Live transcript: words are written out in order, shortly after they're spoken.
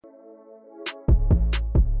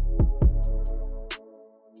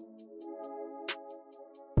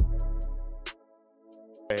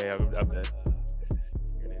Hey, I'm done.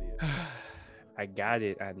 You're an idiot. I got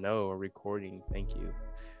it. I know. We're recording. Thank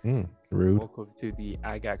you. Rude. Welcome to the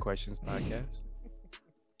I Got Questions podcast.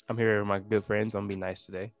 I'm here with my good friends. I'm gonna be nice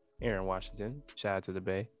today. Aaron Washington. Shout out to the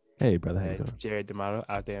Bay. Hey, brother. How you doing? Jared D'Amato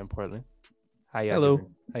out there in Portland. How y'all Hello.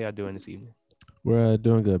 doing? How y'all doing this evening? We're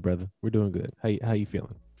doing good, brother. We're doing good. How you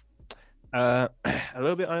feeling? A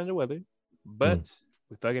little bit under the weather, but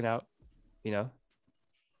we're thugging out. You know,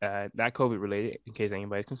 not COVID related, in case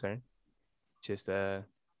anybody's concerned. Just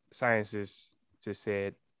science just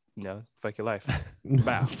said, fuck your life.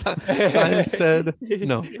 Bow. Science said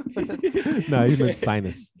no. No, he meant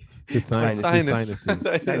sinus. The sinuses.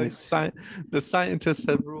 The scientists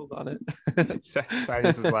have ruled on it.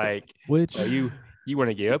 Science is like, Which you want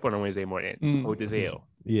to get up on a Wednesday morning with this L.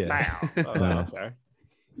 yeah. Bow. No. Sorry.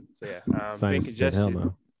 So yeah, been Science said hell congested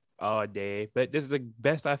no. all day, but this is the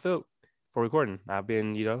best I felt for recording. I've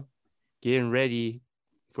been, getting ready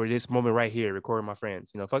for this moment right here, recording my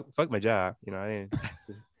friends. Fuck my job. I didn't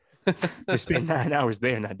just spend 9 hours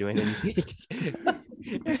there not doing anything.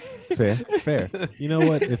 Fair. You know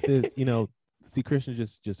what? If there's, see, Christian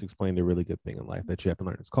just explained a really good thing in life that you have to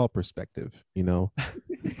learn. It's called perspective.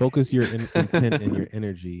 Focus your intent and your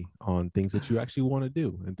energy on things that you actually want to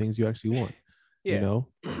do and things you actually want. Yeah.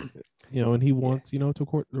 And he wants,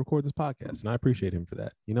 to record this podcast, and I appreciate him for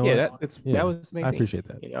that. That was the main I thing, appreciate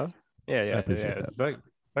that. Yeah. I appreciate that.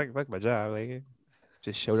 Fuck my job. Like,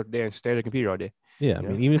 just showed up there and stared at the computer all day. Yeah, I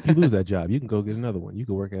mean, even if you lose that job, you can go get another one. You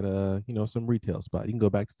can work at some retail spot. You can go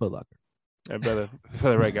back to Foot Locker. Brother, for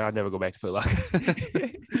the record, I'll never go back to Foot Locker.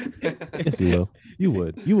 Yes, you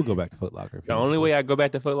will. You would go back to Foot Locker. The only way I go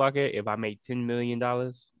back to Foot Locker if I make $10 million.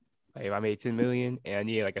 Like if I made $10 million and I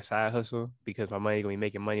need like a side hustle because my money gonna be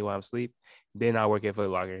making money while I'm asleep, then I'll work at Foot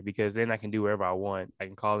Locker because then I can do whatever I want. I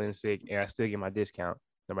can call in sick and I still get my discount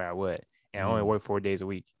no matter what. And I only work 4 days a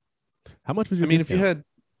week. How much was your if discount? you had,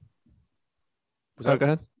 go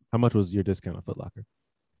ahead. How much was your discount at Foot Locker?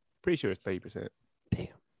 Pretty sure it's 30%. Damn.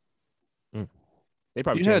 They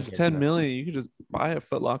probably If you had changed it 10 now. million, you could just buy a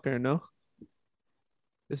Foot Locker. No,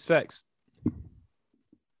 It's facts.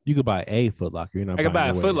 You could buy a Foot Locker. You're not. I can buy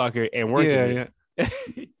a Foot Locker and work in it.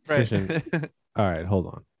 Right. Christian, all right, hold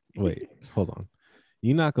on. Wait, hold on.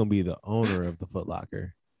 You're not gonna be the owner of the Foot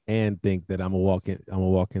Locker and think that I'm gonna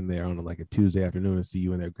walk in there on like a Tuesday afternoon and see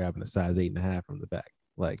you in there grabbing a size 8.5 from the back.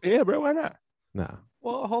 Like, Yeah, bro, why not? nah.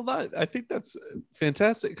 Well, hold on. I think that's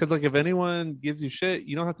fantastic because, like, if anyone gives you shit,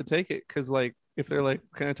 you don't have to take it. Because, like, if they're like,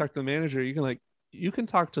 "Can I talk to the manager?" You can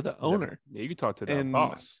talk to the owner. Yeah, you can talk to the And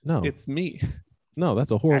boss. No, It's me. no, that's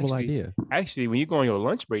a horrible idea. Actually, when you go on your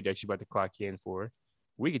lunch break that you about to clock in for,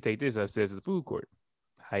 we could take this upstairs to the food court.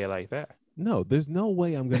 How you like that? No, there's no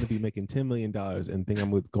way I'm gonna be making $10 million and think I'm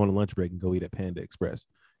going to lunch break and go eat at Panda Express.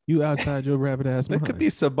 You outside your rabbit ass That mind. could be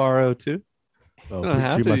Sabaro too. Oh, don't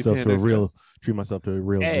have treat to be myself to a Panda real Express. treat myself to a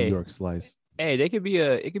real Hey. New York slice. Hey, it could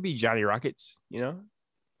be Johnny Rockets, The We don't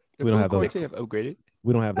food have those. courts have upgraded.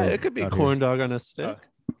 We don't have those. It could be out corn dog on a stick.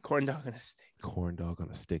 Corn dog and a steak. here. Corn dog on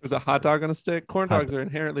a stick. There's a hot dog on a stick. Corn Hot dogs are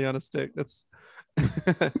inherently on a stick. That's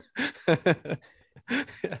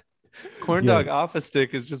corn Yeah. dog off a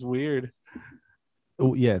stick is just weird.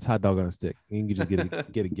 Oh yeah, it's hot dog on a stick. You can just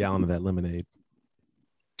get a gallon of that lemonade.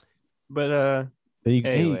 But And you,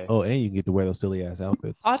 Anyway. and you can get to wear those silly ass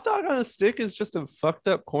outfits. Hot dog on a stick is just a fucked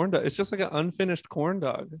up corn dog. It's just like an unfinished corn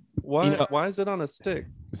dog. Why? Why is it on a stick?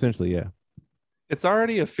 Essentially, yeah. It's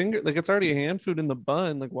already a finger. Like it's already a hand food in the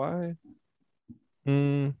bun. Like why?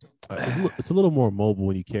 It's a little more mobile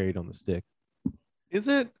when you carry it on the stick. Is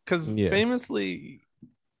it? Because Yeah. famously,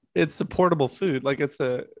 it's a portable food. Like it's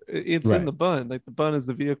Right. in the bun. Like the bun is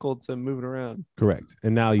the vehicle to move it around. Correct.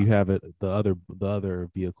 And now you have it. The other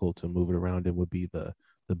vehicle to move it around in would be the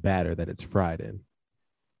batter that it's fried in.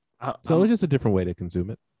 So it's just a different way to consume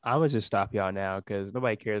it. I would just stop y'all now because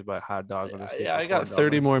nobody cares about hot dogs on the stick. Yeah, I or got corn dog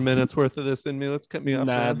 30 on the more stick. minutes worth of this in me. Let's cut me off.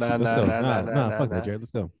 Nah, now. Let's go. Nah, fuck nah. that, Jared. Let's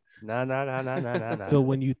go. Nah. So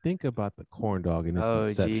when you think about the corn dog and its Oh,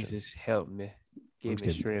 inception, Jesus, help me. I'm Give just me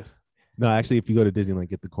kidding. strength. no, actually, if you go to Disneyland,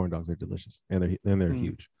 get the corn dogs. They're delicious and they're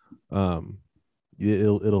huge.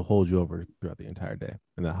 It'll hold you over throughout the entire day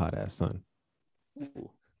in that hot ass sun.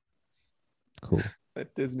 Cool.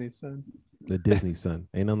 At Disney, son. The Disney sun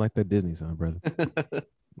ain't nothing like that Disney sun, brother.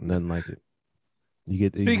 Nothing like it. You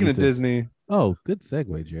get Speaking of Disney, Oh, good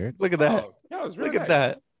segue, Jared. look at that. Oh, that was real Look nice. at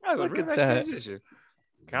that. That was a Look real at nice that. transition.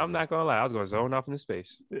 I'm not gonna lie, I was gonna zone off into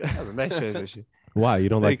space. That was a nice transition. Why you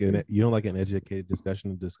don't Thank like an educated discussion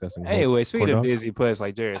of discussing? Anyway, speaking corn of dogs? Disney Plus,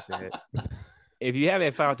 like Jared said, if you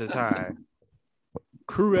haven't found the time,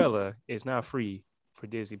 Cruella is now free for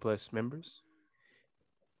Disney Plus members.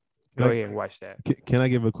 Go ahead and watch that. Can I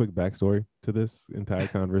give a quick backstory to this entire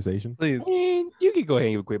conversation? Please. And you can go ahead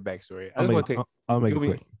and give a quick backstory. I'll make it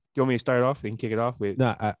quick. You want me to start off and kick it off with?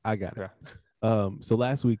 No, I got it. So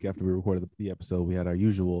last week after we recorded the episode, we had our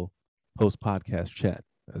usual post-podcast chat,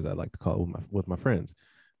 as I like to call it, with my friends.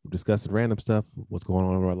 We're discussing random stuff, what's going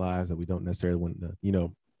on in our lives that we don't necessarily want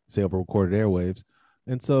to, say over recorded airwaves.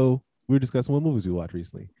 And so we were discussing what movies we watched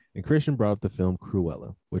recently. And Christian brought up the film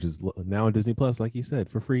Cruella, which is now on Disney Plus, like he said,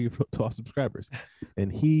 for free to all subscribers.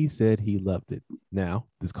 And he said he loved it. Now,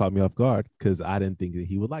 this caught me off guard because I didn't think that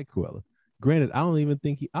he would like Cruella. Granted, I don't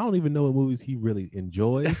even know what movies he really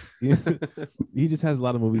enjoys. He just has a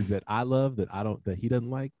lot of movies that I love that he doesn't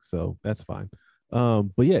like. So that's fine.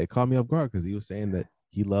 But yeah, it caught me off guard because he was saying that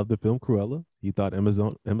he loved the film Cruella. He thought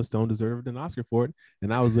Emma Stone deserved an Oscar for it.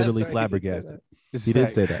 And I was literally flabbergasted. He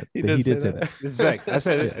did say that. He did say that. This is facts. I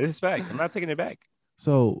said it. This is facts. I'm not taking it back.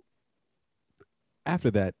 So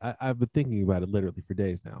after that, I've been thinking about it literally for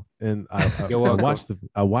days now. And I watched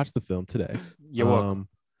the film today. You're welcome.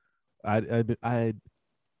 I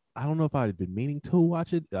don't know if I'd been meaning to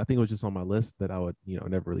watch it. I think it was just on my list that I would,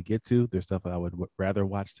 never really get to. There's stuff I would rather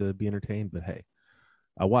watch to be entertained, but hey,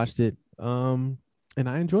 I watched it. And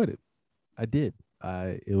I enjoyed it. I did.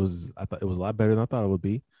 I thought it was a lot better than I thought it would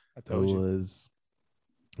be. It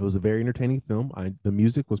was a very entertaining film. The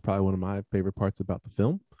music was probably one of my favorite parts about the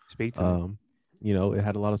film. Speak to me. It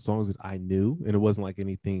had a lot of songs that I knew, and it wasn't like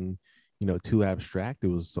anything, too abstract. It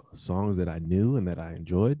was songs that I knew and that I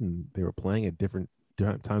enjoyed, and they were playing at different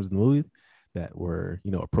times in the movie that were,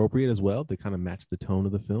 appropriate as well. They kind of matched the tone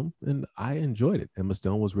of the film, and I enjoyed it. Emma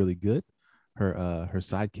Stone was really good. Her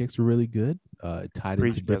sidekicks were really good. It tied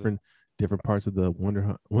into different parts of the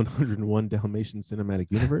 101 Dalmatian cinematic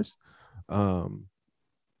universe.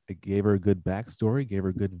 It gave her a good backstory, gave her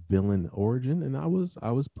a good villain origin, and I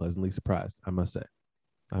was pleasantly surprised. I must say.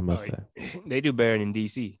 They do better than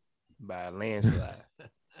DC by a landslide.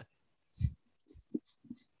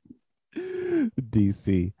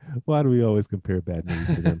 DC. Why do we always compare bad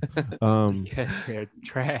movies to them? Because they're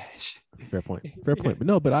trash. Fair point.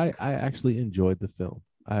 But I actually enjoyed the film.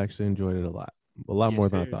 I actually enjoyed it a lot more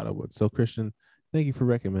than I thought I would. So Christian, thank you for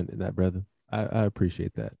recommending that, brother. I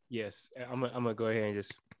appreciate that. Yes, I'm gonna go ahead and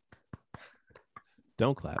just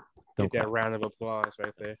don't clap. Get that round of applause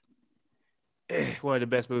right there. One of the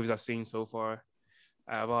best movies I've seen so far.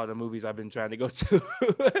 Out of all the movies I've been trying to go to. For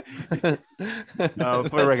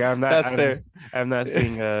the record, I'm not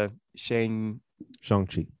seeing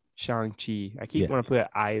Shang-Chi. Shang-Chi. I keep wanting to put an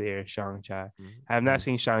I there, Shang-Chi. Mm-hmm. I have not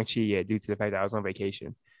seen Shang-Chi yet due to the fact that I was on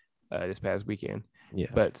vacation this past weekend. Yeah.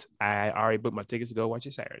 But I already booked my tickets to go watch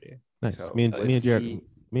it Saturday. Nice. So, me and Jared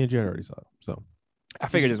already saw it. So I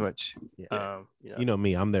figured as much. Yeah. You know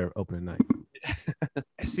me, I'm there opening night.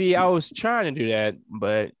 See, I was trying to do that,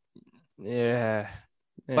 but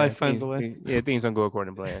life finds a way. Things don't go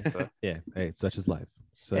according to plan. So. Hey, such is life.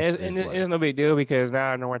 It's no big deal because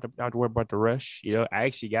now I don't have to worry about the rush. I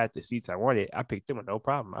actually got the seats I wanted. I picked them with no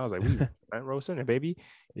problem. I was like, front row center, baby.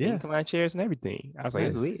 Incline chairs and everything. I was like,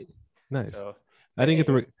 it's lit. Nice. So, I didn't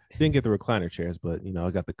get the recliner chairs, but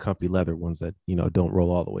I got the comfy leather ones that don't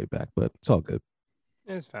roll all the way back. But it's all good.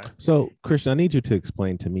 It's fine. So, Christian, I need you to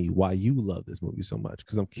explain to me why you love this movie so much,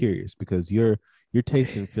 because I'm curious. Because your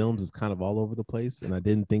taste in films is kind of all over the place, and I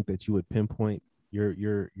didn't think that you would pinpoint your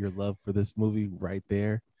love for this movie right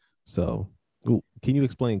there. So, can you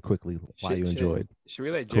explain quickly why you enjoyed? Should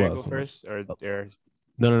we let Jared go first, or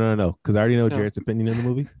No, because I already know Jared's opinion in the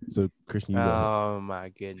movie. So, Christian, you go ahead. Oh my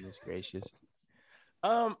goodness gracious.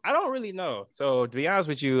 I don't really know. So, to be honest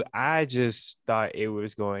with you, I just thought it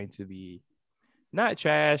was going to be not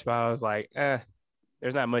trash, but I was like,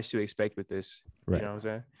 there's not much to expect with this. Right. You know what I'm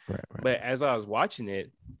saying? Right. But as I was watching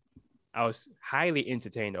it, I was highly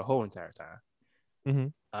entertained the whole entire time.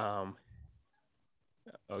 Mm-hmm.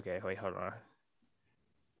 Okay, wait, hold on,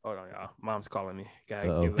 y'all. Mom's calling me.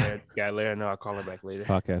 Gotta let her know I'll call her back later.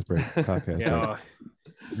 Podcast break.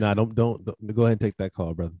 Nah, don't go ahead and take that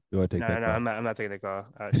call, brother. Go ahead and take that call. I'm not taking that call.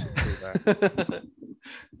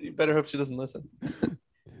 You better hope she doesn't listen.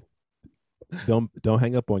 Don't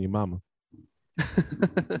hang up on your mama.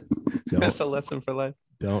 That's a lesson for life.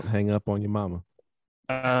 Don't hang up on your mama.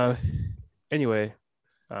 Anyway,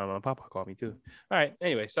 my papa called me too. All right.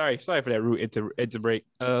 Anyway, sorry for that rude into break.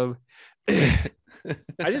 I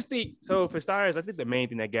just think so. For starters, I think the main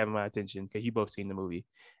thing that gathered my attention, because you both seen the movie,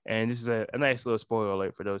 and this is a nice little spoiler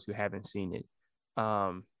alert for those who haven't seen it.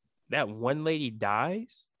 That one lady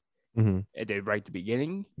dies at the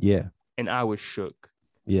beginning. Yeah. And I was shook.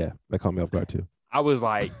 Yeah, that caught me off guard too. I was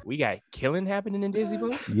like, we got killing happening in Disney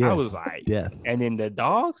Plus. Yeah, I was like, death. and then the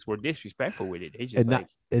dogs were disrespectful with it. They just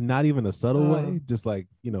And not even a subtle way, Oh. just like,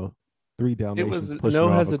 you know, 3 It Dalmatians was pushing no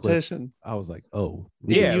her off a cliff. hesitation. I was like, oh,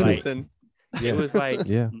 In Yeah, like- unison. it was like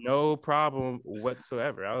Yeah. no problem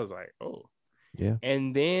whatsoever. I was like, oh. Yeah.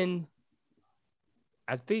 And then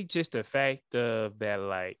I think just the fact of that,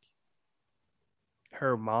 like,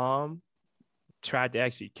 her mom tried to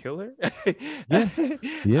actually kill her.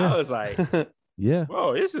 Yeah. I was like, Yeah.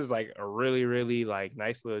 whoa, this is like a really, really like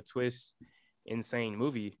nice little twist, insane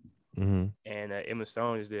movie. Mm-hmm. And Emma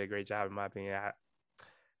Stone just did a great job, in my opinion.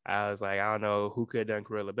 I was like, I don't know who could have done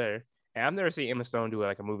Cruella better. And I've never seen Emma Stone do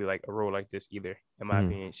like a movie, like a role like this either, in my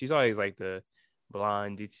opinion. She's always like the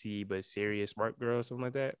blonde, ditzy, but serious, smart girl, or something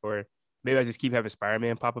like that. Or maybe I just keep having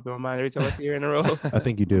Spider-Man pop up in my mind every time I see her in a role. I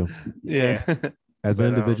think you do. Yeah. As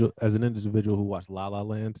an But, individual who watched La La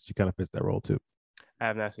Land, she kind of fits that role too. I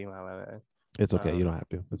have not seen La La Land. It's okay. You don't have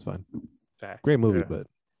to. It's fine. Fact. Great movie, Yeah. but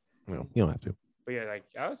you don't have to. But yeah, like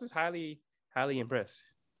I was just highly, highly impressed.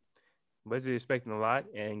 Wasn't expecting a lot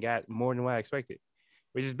and got more than what I expected,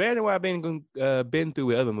 which is better than what I've been through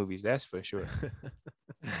with other movies. That's for sure.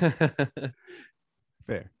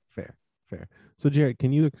 Fair. So, Jared,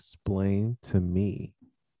 can you explain to me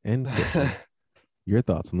and Christian your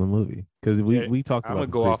thoughts on the movie? Because we talked I'm about.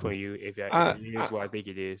 gonna go off on you if it is what I think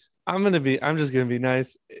it is. I'm just gonna be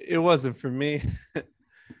nice. It wasn't for me.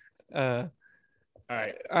 All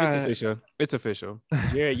right, it's official. It's official.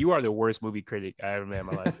 Jared, you are the worst movie critic I ever met in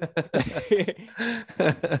my life.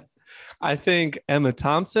 I think Emma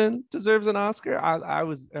Thompson deserves an Oscar. I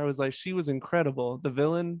was like, she was incredible. The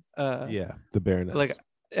villain, the Baroness. like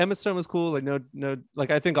Emma Stone was cool. Like no,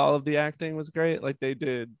 like I think all of the acting was great. Like they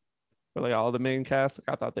did, for like all the main cast. Like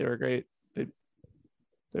I thought they were great.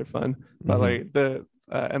 They're fun. But like the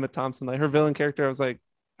Emma Thompson, like her villain character,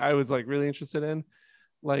 I was like really interested in.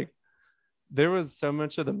 Like there was so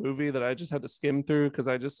much of the movie that I just had to skim through because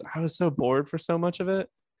I was so bored for so much of it.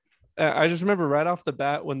 I just remember right off the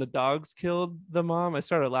bat when the dogs killed the mom, I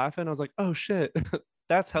started laughing. I was like, oh shit,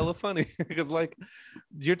 that's hella funny. Because like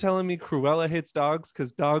you're telling me Cruella hates dogs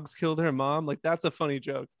because dogs killed her mom. Like that's a funny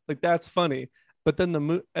joke. Like that's funny. But then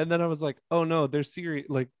and then I was like, oh no, they're serious.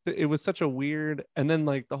 Like it was such a weird, and then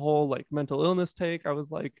like the whole like mental illness take, I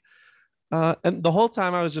was like, and the whole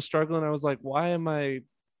time I was just struggling. I was like, why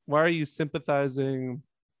are you sympathizing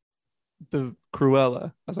the Cruella?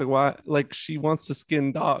 I was like, why? Like she wants to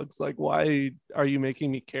skin dogs. Like, why are you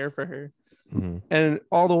making me care for her? And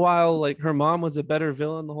all the while, like her mom was a better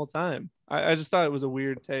villain the whole time. I just thought it was a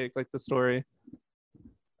weird take, like the story.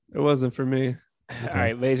 It wasn't for me. All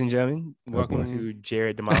right, ladies and gentlemen, welcome to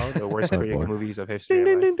Jared DeMalo, the worst critic of movies of history.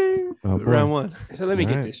 Ding, ding, ding, ding. Oh, boy. Round one. So let me All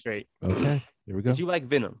get right. this straight. Okay, here we go. Did you like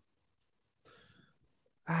Venom?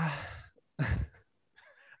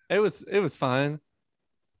 It was fine.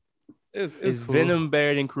 It was Is cool. Venom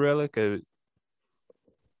better than Cruella? Cause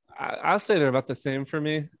I'll say they're about the same for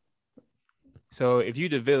me. so if you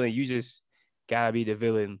the villain, you just gotta be the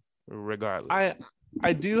villain regardless.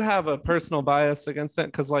 I do have a personal bias against that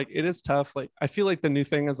because like it is tough. Like I feel like the new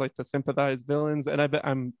thing is like to sympathize villains, and I bet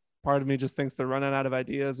I'm part of me just thinks they're running out of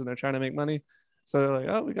ideas and they're trying to make money. So they're like,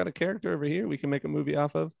 oh, we got a character over here we can make a movie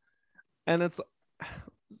off of, and it's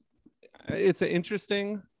an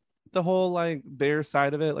interesting, the whole like their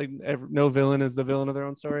side of it. Like no villain is the villain of their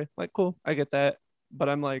own story. Like cool, I get that, but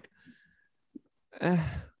I'm like,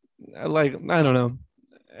 like I don't know,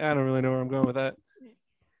 I don't really know where I'm going with that.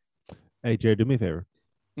 Hey, Jared, do me a favor.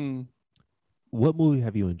 What movie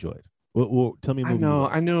have you enjoyed? Well, tell me a movie.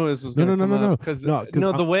 I knew this was No, gonna come no. up because No,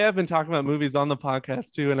 'cause the way I've been talking about movies on the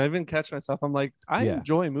podcast too, and I even catch myself. I'm like, I Yeah.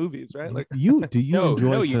 enjoy movies, right? Like do you enjoy?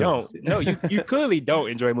 no, you films? don't. No, you clearly don't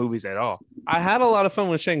enjoy movies at all. I had a lot of fun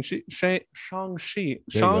with Shang-Chi. Okay.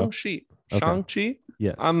 Shang-Chi.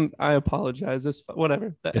 Yes, I apologize. It's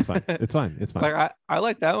whatever. it's fine. It's fine. It's fine. Like I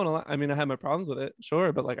like that one a lot. I mean, I had my problems with it,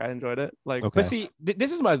 sure, but like I enjoyed it. Like, Okay. But see,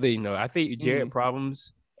 this is my thing, though. I think Jared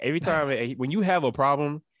problems every time when you have a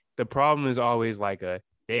problem, the problem is always like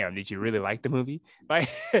damn, did you really like the movie? Like,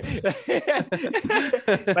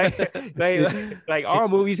 like all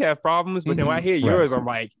movies have problems, but then when I hear yours, I'm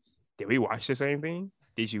like, did we watch the same thing?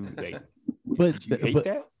 Did you like? but Did you hate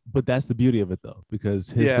that? But that's the beauty of it, though,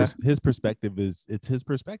 because Yeah. his perspective is his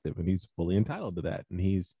perspective, and he's fully entitled to that, and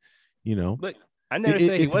he's, Look, I never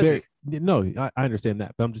said he it's wasn't. no, I understand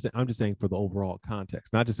that, but I'm just saying for the overall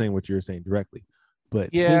context, not just saying what you're saying directly, but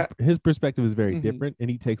Yeah. his perspective is very Mhm. different, and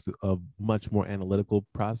he takes a much more analytical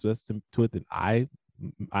process to it than I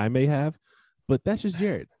may have, but that's just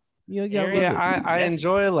Jared. You gotta Aaron, love Yeah, it. I That's-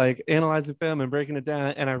 enjoy like analyzing film and breaking it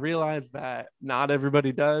down, and I realize that not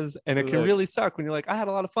everybody does, and it can Look. really suck when you're like, I had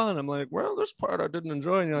a lot of fun. I'm like, well, this part I didn't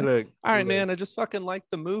enjoy, and you're like, Look, all right, look. man, I just fucking like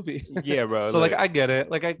the movie. Yeah, bro. So like, look. I get it.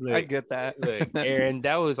 Like, I Look, get that. Look, Aaron,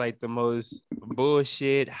 that was like the most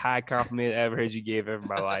bullshit high compliment I ever heard you give ever in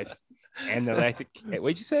my life. And the electric.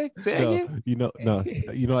 What'd you say? Say that No,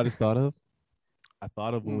 again? you know what I just thought of? I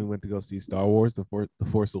thought of when we went to go see Star Wars, the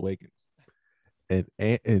Force Awakens,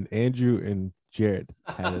 and Andrew and Jared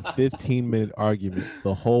had a 15-minute argument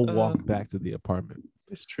the whole walk back to the apartment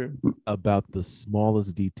It's true. about the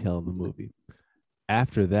smallest detail in the movie.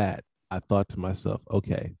 After that, I thought to myself,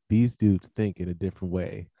 okay, these dudes think in a different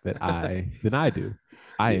way than I do.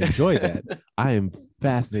 I enjoy that. I am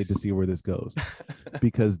fascinated to see where this goes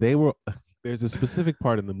because there's a specific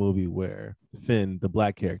part in the movie where Finn, the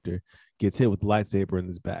black character, gets hit with the lightsaber in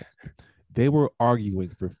his back. They were arguing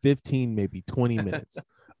for 15, maybe 20 minutes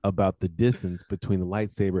about the distance between the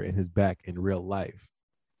lightsaber and his back in real life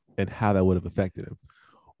and how that would have affected him.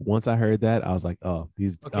 Once I heard that, I was like, "Oh,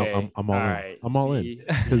 Okay. I'm all in. right. I'm all in." See,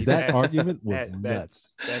 Because that argument was that-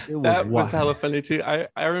 nuts. That's, It was That was wild. hella funny too. I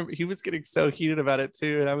remember he was getting so heated about it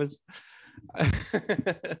too, and I was.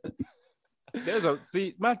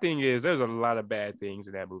 my thing is there's a lot of bad things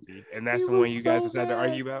in that movie, and that's He the one was you guys so decided to bad.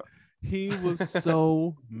 argue about. He was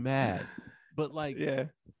so mad, but like, Yeah.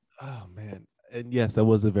 oh man. And yes, that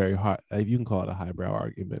was a very hard. If you can call it a highbrow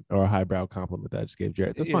argument or a highbrow compliment that I just gave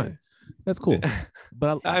Jared, that's Yeah. fine. That's cool.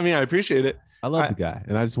 But I mean, I appreciate it. I love I- the guy,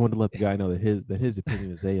 and I just wanted to let the guy know that his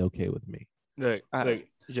opinion is okay with me. Look,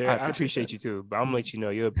 Jared, I I appreciate that. you too, but I'm gonna let you know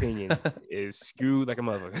your opinion is skewed like a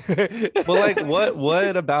motherfucker. Well, like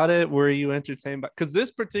what about it were you entertained by? Because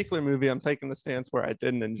this particular movie, I'm taking the stance where I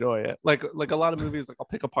didn't enjoy it. Like a lot of movies, like I'll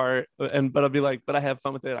pick apart, but I'll be like, but I have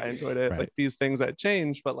fun with it. I enjoyed it. Right. Like these things that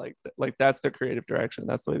change, but like that's their creative direction.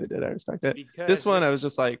 That's the way they did it. I respect it. Because This one, I it's- was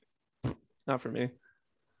just like, not for me.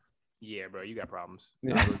 yeah, bro, you got problems.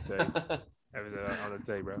 Yeah. I'm gonna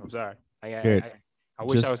tell you, bro. I'm sorry. Jared, I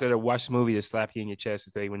wish I just- was there to watch the movie to slap you in your chest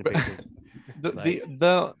and tell you when to pay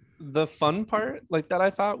attention. The fun part like that I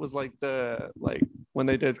thought was like when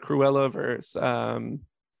they did Cruella versus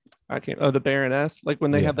the Baroness, like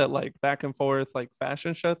when they Yeah. had that like back and forth like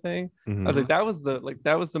fashion show thing. Mhm. I was like,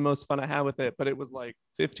 that was the most fun I had with it, but it was like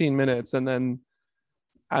 15 minutes, and then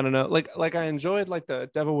I don't know, like I enjoyed like the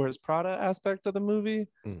Devil Wears Prada aspect of the movie.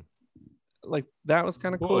 Mm. Like that was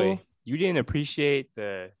kind of Boy, cool. you didn't appreciate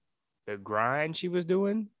the grind she was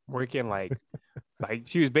doing, working like like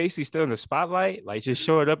she was basically still in the spotlight, like just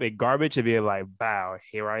showing up at garbage and being like, "Bow,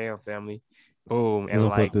 here I am, family." Boom, You and know,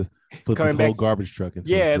 like flip this coming whole back- garbage truck into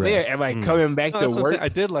yeah, a dress. and like Mm. coming back No, to that's what I'm saying. work, I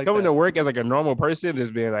did like coming that. to work as like a normal person,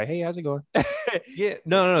 just being like, "Hey, how's it going?" Yeah,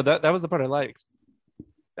 no, that was the part I liked.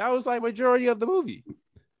 That was like majority of the movie.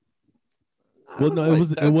 I Well, no, like, it was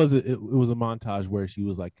that's- it was a montage where she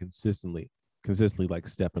was like consistently like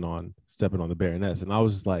stepping on the Baroness, and I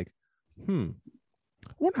was just like,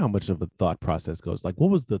 I wonder how much of a thought process goes. Like, what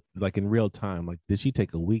was the like in real time? Like, did she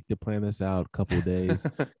take a week to plan this out? A couple of days?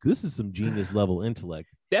 'Cause this is some genius level intellect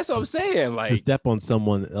That's what I'm saying. to Like, step on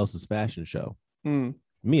someone else's fashion show. Hmm.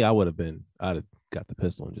 Me, I'd have got the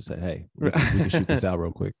pistol and just said, "Hey, we can shoot this out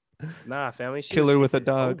real quick." nah, family. She Killer was with a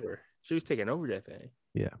taking dog. over. She was taking over that thing.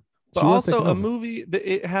 But She was also taking a over. movie that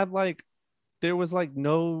it had like there was like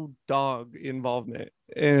no dog involvement,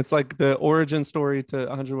 and it's like the origin story to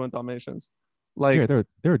 101 Dalmatians. Like, Yeah, there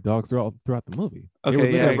are dogs throughout the movie. They were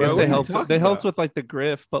okay, yeah, I literally- bro, guess what they are you helped. talking They helped about? with like the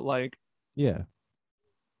griff, but like Yeah.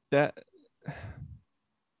 that.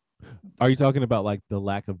 Are you talking about like the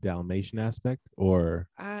lack of Dalmatian aspect, or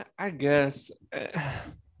I guess.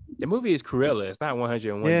 The movie is Cruella. It's not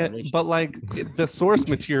 101 Yeah, Dalmatians. but like the source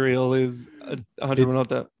material is 101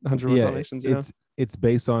 Dalmatians. You know? it's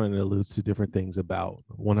based on and alludes to different things about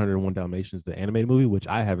 101 Dalmatians, the animated movie, which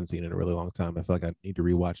I haven't seen in a really long time. I feel like I need to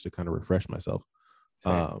rewatch to kind of refresh myself.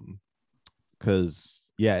 Same. Because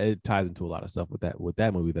yeah, it ties into a lot of stuff with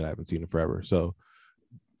that movie that I haven't seen in forever. So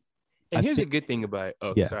and I here's think- a good thing about it.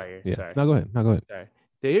 Oh, Yeah, sorry. yeah, Sorry. no, go ahead. Sorry.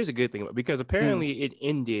 Here's a good thing about because Hmm. apparently it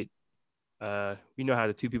ended. You know how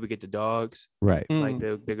the two people get the dogs, Right, like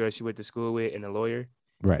Mm. the girl she went to school with and the lawyer.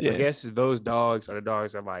 right, Yeah. I guess those dogs are the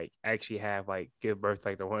dogs that like actually have like give birth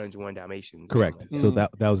like the 101 Dalmatians. or correct. something. So Mm.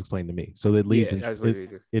 that was explained to me. So it leads Yeah, in, that's what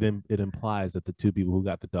it, it is. it implies that the two people who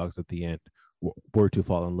got the dogs at the end were to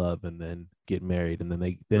fall in love and then get married, and then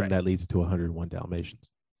Right. that leads to 101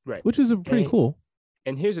 Dalmatians, Right. which is pretty And- cool.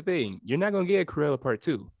 And here's the thing: you're not gonna get a Cruella part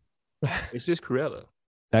 2. It's just Cruella.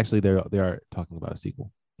 Actually, they are talking about a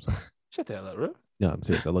sequel. Shut the hell up, bro. No, I'm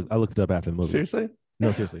serious. I looked it up after the movie. Seriously?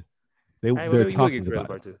 No, seriously. All right, well, They're you will talking get Cruella about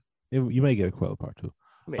part it. 2. You may get a Cruella part 2.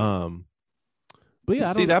 Maybe. But yeah,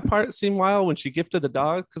 I See, don't that part seemed wild when she gifted the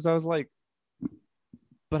dog, because I was like,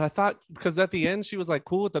 but I thought, because at the end she was like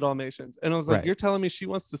cool with the Dalmatians, and I was like, Right. you're telling me she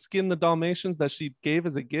wants to skin the Dalmatians that she gave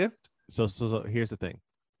as a gift? So here's the thing.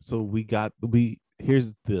 So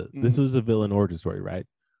here's the this Mhm. was a villain origin story, right?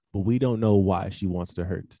 But we don't know why she wants to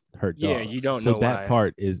hurt Yeah, dogs. you don't So know that why.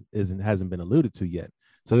 part hasn't been alluded to yet.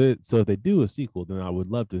 So if they do a sequel, then I would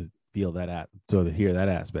love to feel to hear that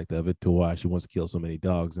aspect of it, to why she wants to kill so many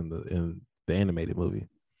dogs in the animated movie.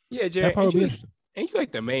 Yeah, That Jared, part would be interesting. ain't you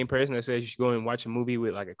like the main person that says you should go and watch a movie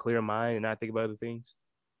with like a clear mind and not think about other things?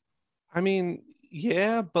 I mean,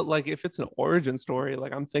 yeah, but like if it's an origin story,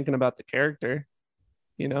 like I'm thinking about the character,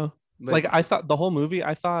 you know? But Like I thought the whole movie,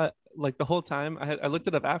 I thought like the whole time I looked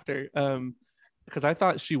it up after, because I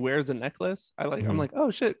thought she wears a necklace. I'm Mhm. like,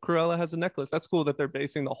 oh shit, Cruella has a necklace. That's cool that they're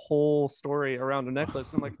basing the whole story around a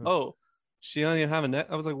necklace. And I'm like, oh, she don't even have a neck.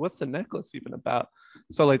 I was like, what's the necklace even about?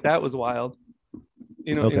 So like that was wild.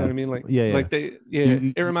 You know Okay. what I mean? Like, Yeah, yeah. like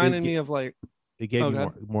it reminded me of like, It gave Oh, you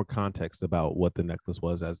God. more context about what the necklace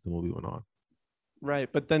was as the movie went on.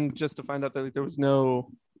 right. But then just to find out that like, there was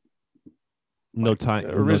no No like, time.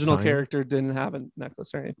 the original no tie-in? character didn't have a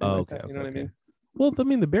necklace or anything Oh, like okay, that. You okay, know what I okay. mean? Well, I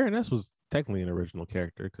mean, the Baroness was technically an original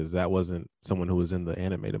character because that wasn't someone who was in the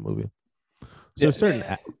animated movie. So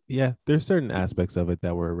Yeah. there's certain aspects of it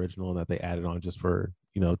that were original and that they added on just for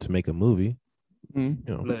to make a movie. Mhm.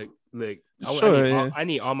 You know, look, Sure, yeah. I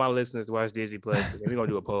need all my listeners to watch Disney Plus, and we're gonna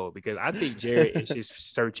do a poll because I think Jared is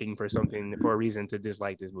just searching for something for a reason to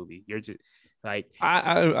dislike this movie. You're just like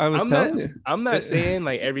I was telling you. I'm not saying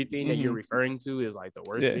like everything that you're Mhm. referring to is like the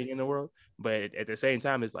worst Yeah. thing in the world, but at the same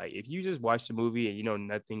time, it's like if you just watch the movie and you know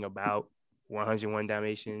nothing about 101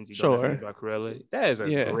 Dalmatians, you know nothing Sure. about Cruella, that is a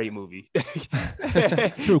Yeah. great movie.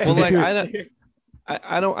 True, 'cause Well, if like you're-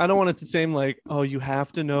 I don't want it to seem like, oh, you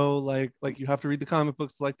have to know like you have to read the comic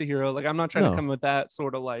books to like the hero. Like I'm not trying to No. come with that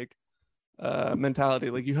sort of like mentality.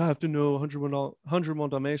 Like you have to know 101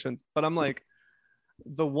 Dalmatians. But I'm like,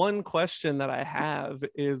 the one question that I have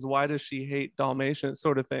is why does she hate Dalmatians,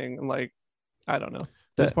 sort of thing. And like, I don't know.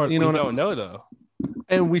 That's That, part you We know, don't know though.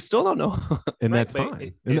 and we still don't know. and Right, that's but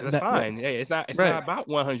fine. It's And that's fine. Hey, it's not Right. about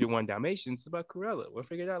 101 Dalmatians. It's about Cruella. We'll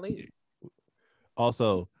figure it out later.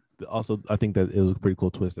 Also, I think that it was a pretty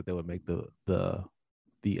cool twist that they would make the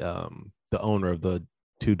owner of the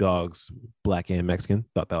two dogs black and Mexican.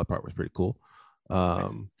 Thought that part was pretty cool.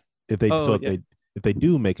 If they Oh, yeah. if they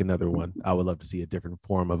do make another one, I would love to see a different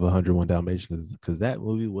form of 101 Dalmatians because that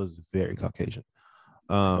movie was very Caucasian.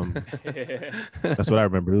 That's what I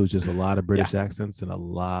remember. It was just a lot of British accents and a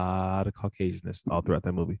lot of Caucasianness all throughout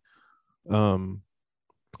that movie.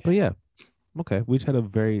 But yeah, okay. We just had a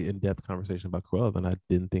very in-depth conversation about Cruella than I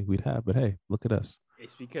didn't think we'd have. But hey, look at us.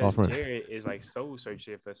 It's All because friends. Jared is like soul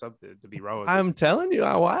searching for something to be wrong with I'm this. telling you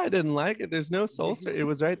why I didn't like it. There's no soul. It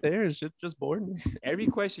was right there. It just bored me. Every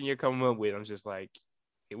question you're coming up with, I'm just like,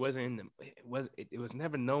 it wasn't in the it was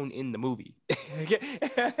never known in the movie.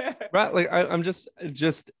 Right, like I'm just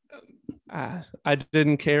I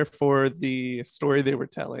didn't care for the story they were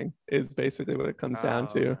telling is basically what it comes down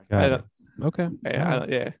to. Got I it. don't, Okay. yeah, I don't,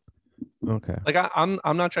 yeah. Okay. Like I'm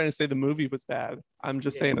not trying to say the movie was bad. I'm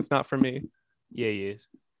just saying it's not for me. Yeah, he is.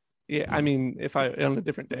 Yeah, I mean, if I on a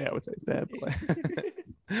different day, I would say it's bad. But like...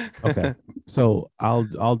 Okay. So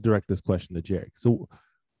I'll direct this question to Jerry. So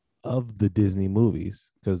of the Disney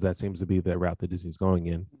movies, because that seems to be the route that Disney's going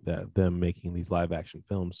in, that them making these live action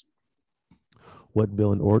films, what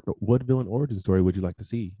villain origin story would you like to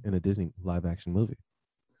see in a Disney live action movie?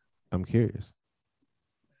 I'm curious.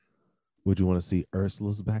 Would you want to see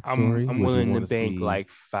Ursula's backstory? I'm Would you willing to wanna bank see- like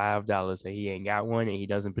 $5 that he ain't got one and he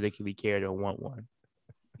doesn't particularly care to want one.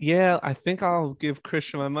 Yeah, I think I'll give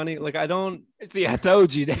Christian my money. Like I don't See, I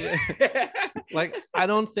told you that. like I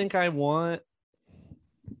don't think I want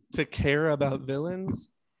to care about villains,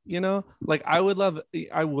 you know? Like I would love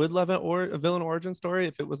a villain origin story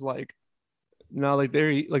if it was like no, like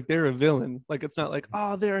they're a villain. Like it's not like,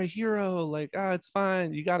 oh, they're a hero, like it's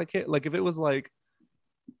fine, you gotta care. Like if it was like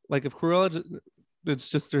if Cruella it's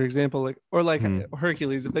just an example, like or like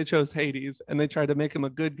Hercules, if they chose Hades and they tried to make him a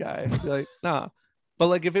good guy, I'd be like, nah. But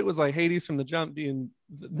like if it was like Hades from the jump being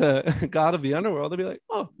the god of the underworld, I'd be like,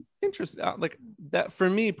 oh, interesting. Like that for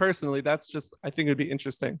me personally, that's just I think it'd be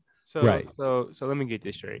interesting. So Right. so let me get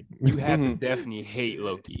this straight. You have to definitely hate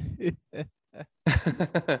Loki.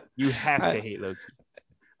 You have to hate Loki.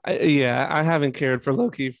 I haven't cared for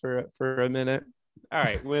Loki for a minute. All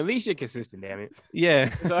right. Well, at least you're consistent, damn it.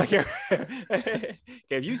 Yeah. So I care.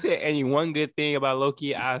 If you said any one good thing about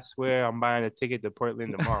Loki, I swear I'm buying a ticket to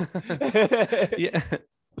Portland tomorrow. Yeah.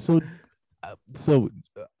 So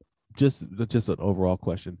just an overall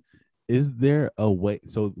question. Is there a way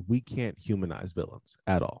so we can't humanize villains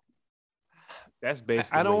at all? That's I,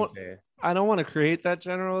 basically I what don't he said. I don't want to create that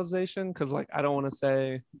generalization because like I don't want to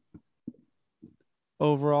say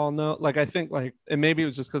overall no. Like I think like and maybe it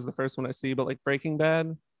was just because the first one I see, but like Breaking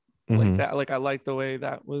Bad, like Mhm. that, like I like the way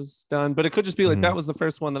that was done. But it could just be like Mhm. that was the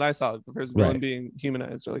first one that I saw, the first villain Right. being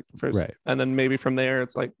humanized, or like the first, Right. and then maybe from there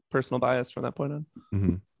it's like personal bias from that point on.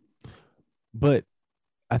 Mhm. But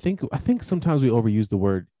I think sometimes we overuse the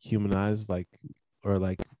word humanize, like, or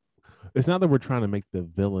like, it's not that we're trying to make the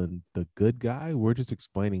villain the good guy. We're just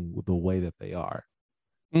explaining the way that they are,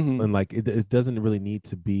 Mm-hmm. and like it doesn't really need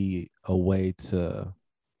to be a way to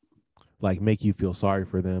like make you feel sorry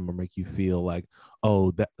for them or make you feel like,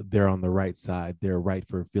 oh, that they're on the right side, they're right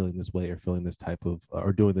for feeling this way or feeling this type of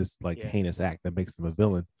or doing this like Yeah. heinous act that makes them a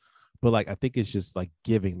villain. But like I think it's just like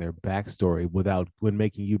giving their backstory without when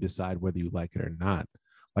making you decide whether you like it or not.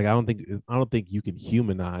 Like I don't think you can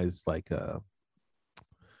humanize like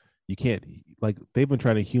you can't, like they've been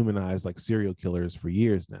trying to humanize like serial killers for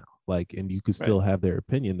years now, like, and you could Right. still have their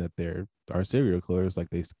opinion that there are serial killers, like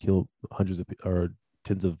they kill hundreds of or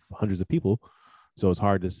tens of hundreds of people, so it's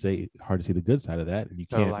hard to see the good side of that, and you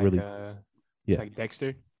So can't really. Yeah, like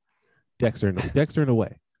Dexter. Dexter in a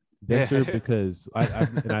way. Dexter, Yeah. because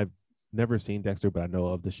I've never seen Dexter, but I know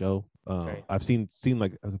of the show. Same. I've seen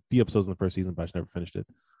like a few episodes in the first season, but I just never finished it.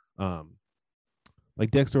 Um,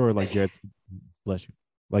 like Dexter or like Jared's, bless you.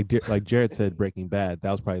 Like Jared said, Breaking Bad.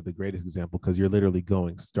 That was probably the greatest example because you're literally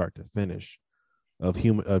going start to finish of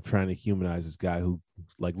trying to humanize this guy who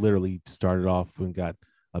like literally started off and got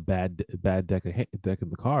a bad deck of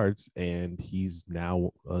the cards, and he's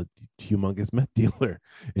now a humongous meth dealer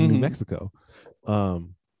in New Mm-hmm. Mexico.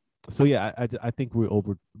 So yeah, I think we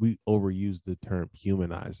overuse the term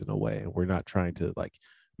humanize in a way, and we're not trying to like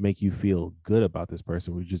make you feel good about this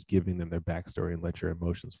person. We're just giving them their backstory and let your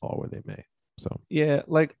emotions fall where they may. So Yeah,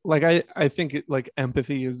 like I think it, like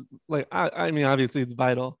empathy is like I mean obviously it's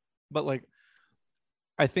vital, but like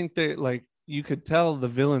I think that like you could tell the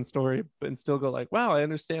villain story but and still go like, wow, I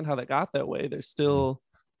understand how that got that way. There's still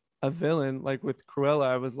a villain. Like with Cruella,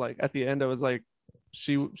 I was like at the end, I was like,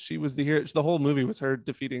 she was the hero. The whole movie was her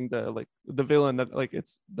defeating the villain that like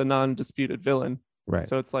it's the non-disputed villain. right.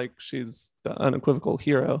 So it's like she's the unequivocal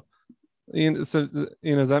hero. So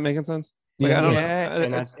is that making sense? Like Yeah, I don't know. Yeah,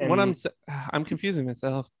 and It's what and I'm confusing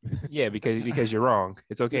myself. yeah, because you're wrong.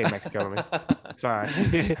 It's okay, Mexico. It's fine.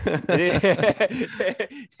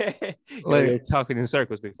 You're Like talking in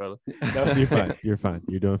circles, big fella. No. You're fine. You're fine.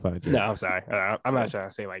 You're doing fine, Jared. No, I'm sorry. I'm not trying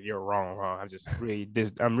to say like you're wrong. I'm just really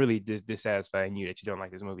I'm really dissatisfying you that you don't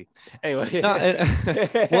like this movie. Anyway.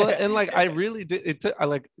 no, well, and like I really did. It took I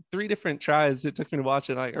like 3 different tries. It took me to watch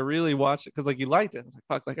it. Like I really watched it because like you liked it. I was like,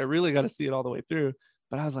 fuck, like I really got to see it all the way through.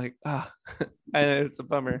 But I was like, and it's a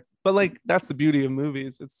bummer. But like that's the beauty of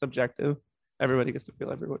movies. It's subjective. Everybody gets to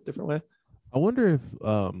feel every different way. I wonder if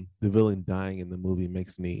the villain dying in the movie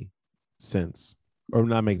makes any sense, or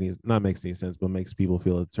not makes any sense, but makes people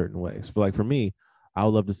feel a certain way. So like for me, I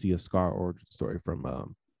would love to see a Scar origin story from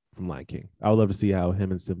Lion King. I would love to see how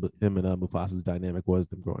him and Mufasa's dynamic was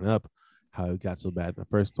them growing up, how it got so bad in the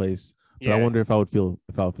first place. But I wonder if I would feel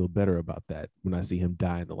better about that when I see him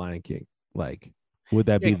die in the Lion King. Like, would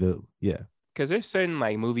that be because there's certain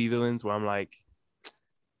like movie villains where I'm like,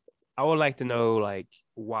 I would like to know like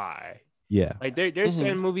why. Yeah. Like there's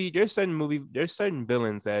certain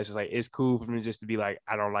villains that it's just like it's cool for me just to be like,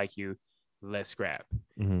 I don't like you, let's scrap.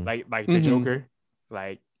 Mm-hmm. Like the Joker,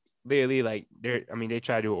 like literally like they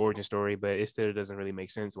try to do an origin story, but it still doesn't really make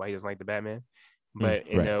sense why he doesn't like the Batman. But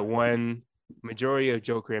in the one majority of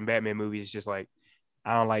Joker and Batman movies, it's just like,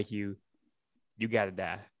 I don't like you, you gotta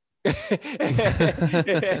die.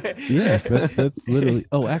 Yeah, that's literally.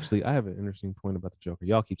 Oh, actually, I have an interesting point about the Joker.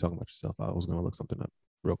 Y'all keep talking about yourself. I was gonna look something up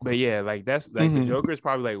real quick. But yeah, like that's like the Joker is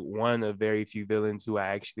probably like one of very few villains who I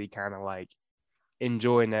actually kind of like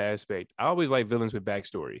enjoy in that aspect. I always like villains with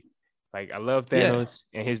backstory. Like I love Thanos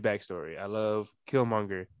and his backstory. I love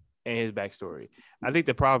Killmonger and his backstory. I think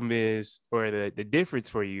the problem is, or the difference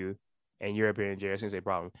for you and European Jerry, I shouldn't say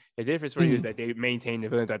problem. The difference for you is that they maintain the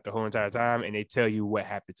villains like the whole entire time and they tell you what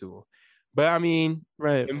happened to them. But I mean,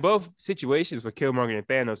 in both situations for Killmonger and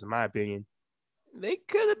Thanos, in my opinion, they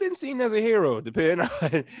could have been seen as a hero, depending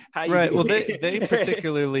on how you. Right. Well, they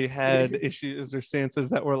particularly had issues or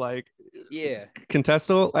stances that were like,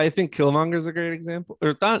 contestable. I think Killmonger's a great example.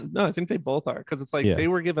 Or no, I think they both are because it's like they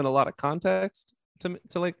were given a lot of context to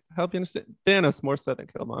like help you understand. Thanos more so than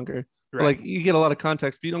Killmonger. Right. Like you get a lot of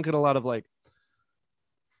context, but you don't get a lot of like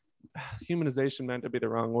humanization. Meant to be the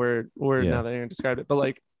wrong word now that Aaron described it, but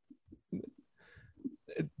like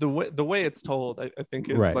the way it's told, I think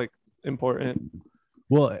is Right. like important,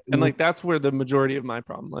 Well, and like that's where the majority of my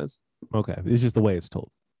problem lies. okay, it's just the way it's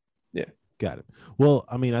told. Yeah. Got it. Well,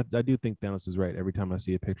 I mean, I do think Thanos is right. Every time I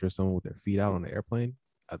see a picture of someone with their feet out on the airplane,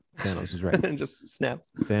 Thanos is right. And just snap.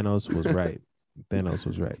 Thanos was right. Thanos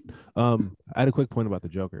was right. I had a quick point about the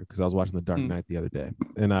Joker because I was watching The Dark Knight the other day,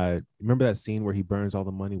 and I remember that scene where he burns all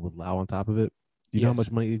the money with Lau on top of it. Do you know how much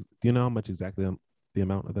money? Do you know how much exactly the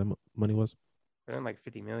amount of that money was? Like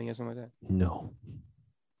 50 million or something like that. No.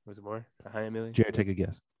 Was it more? 100 million? Jared, take a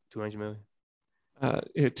guess. 200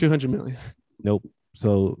 million? 200 million. Nope.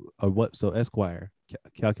 So So Esquire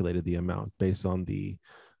calculated the amount based on the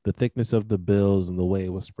thickness of the bills and the way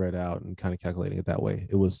it was spread out, and kind of calculating it that way.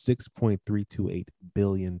 It was $6.328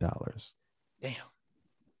 billion. Damn.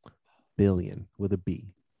 Billion with a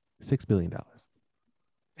B. $6 billion. Damn.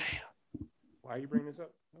 Why are you bringing this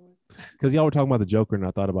up? Because y'all were talking about the Joker, and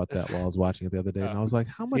I thought about that while I was watching it the other day, and I was like,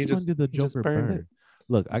 how much money did the Joker burn?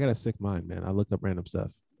 Look, I got a sick mind, man. I looked up random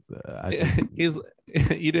stuff.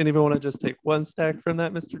 You didn't even want to just take one stack from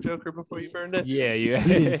that Mr. Joker before you burned it? Yeah.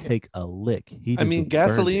 He didn't take a lick. He just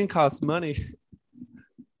gasoline costs money.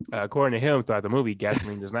 According to him, throughout the movie,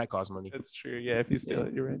 gasoline does not cost money. That's true. Yeah, if you steal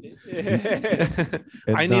it, you're right.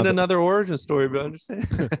 And I need another origin story, but I'm just saying.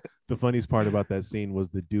 The funniest part about that scene was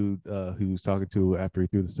the dude who was talking to after he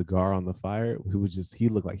threw the cigar on the fire, he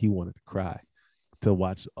looked like he wanted to cry to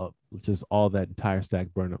watch just all that entire stack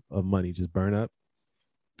burn up of money just burn up.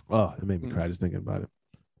 Oh, it made me cry just thinking about it.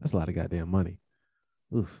 That's a lot of goddamn money.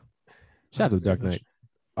 Oof. Shout out to The Dark Knight.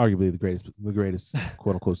 Arguably the greatest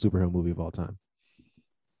quote unquote superhero movie of all time.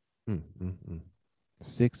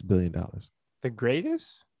 $6 billion. The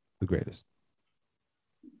greatest? The greatest.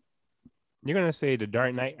 You're gonna say The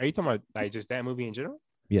Dark Knight? Are you talking about like just that movie in general?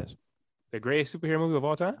 Yes. The greatest superhero movie of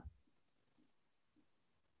all time?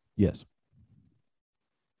 Yes.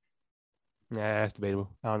 Yeah, that's debatable.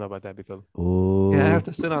 I don't know about that, big fella. Oh. Yeah, I have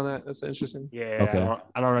to sit on that. That's interesting. Yeah. Okay.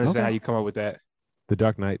 I don't understand Okay. how you come up with that. The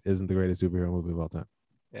Dark Knight isn't the greatest superhero movie of all time.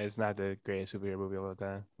 Yeah, it's not the greatest superhero movie of all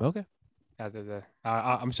time. Okay.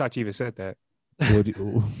 I'm shocked you even said that.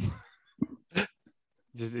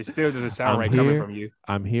 It still doesn't sound right coming from you.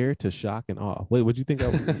 I'm here to shock and awe. Wait, what do you think?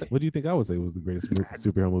 What do you think I would say was the greatest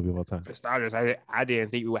superhero movie of all time? For starters, I didn't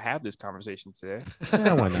think we would have this conversation today.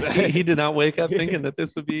 Yeah, why not? He did not wake up thinking that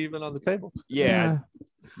this would be even on the table. Yeah.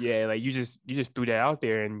 Like you just threw that out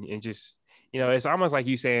there and just, it's almost like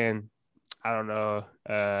you saying, I don't know.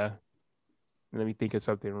 Let me think of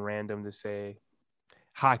something random to say.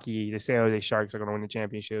 Hockey, the San Jose Sharks are going to win the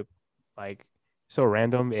championship. Like, so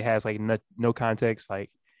random. It has like no context.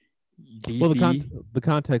 Like, DC. Well, the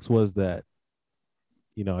context was that,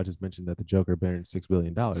 I just mentioned that the Joker burned $6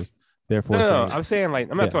 billion. Therefore, no, I'm saying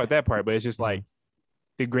like I'm not talking about that part, but it's just like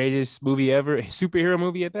the greatest movie ever, superhero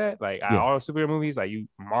movie at that. Like all superhero movies, like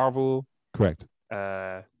Marvel, correct.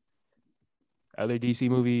 Other DC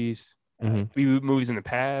movies, movies in the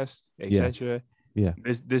past, etc. Yeah.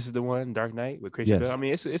 This is the one, Dark Knight with Christian Bale. I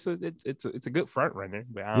mean, it's a good front runner,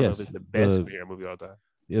 but I don't know if it's the best superhero movie of all time.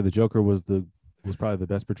 Yeah, the Joker was probably the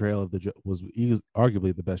best portrayal of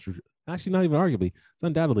arguably the best. Actually, not even arguably, it's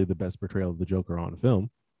undoubtedly the best portrayal of the Joker on film.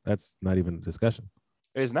 That's not even a discussion.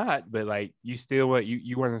 It's not, but like you still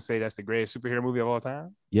you want to say that's the greatest superhero movie of all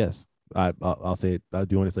time? Yes, I'll say it. I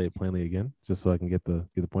do want to say it plainly again, just so I can get the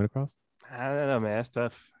point across. I don't know, man. That's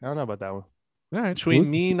tough. I don't know about that one. All right, between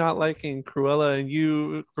me not liking Cruella and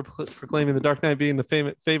you proclaiming The Dark Knight being the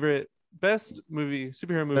favorite best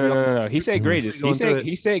superhero movie. No. He said greatest. He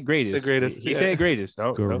said greatest. The greatest. He said greatest.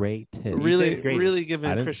 Greatest. Really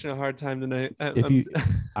giving Christian a hard time tonight. I'm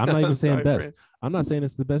not even saying best. Friend. I'm not saying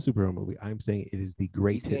it's the best superhero movie. I'm saying it is the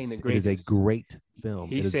greatest. It is a great film.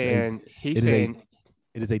 He's saying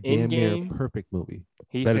it is a damn near perfect movie.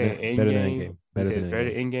 He's better saying than Endgame. Better than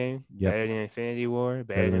Endgame. Yep. Better than Infinity War.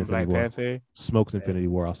 Better than Black Panther. Smokes Infinity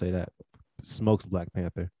War. I'll say that. Smokes Black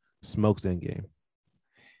Panther. Smokes Endgame.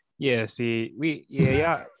 Yeah. See,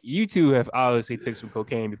 you two have obviously took some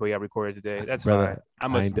cocaine before y'all recorded today. That's fine. I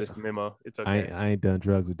must have missed the memo. It's okay. I ain't done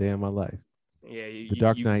drugs a day in my life. Yeah. The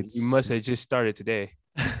Dark Knight. You must have just started today.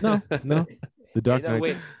 No. The Dark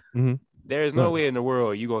Knight. There is no way in the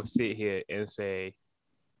world you gonna sit here and say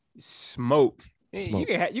smoked. You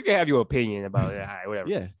can have your opinion about it. All right, whatever.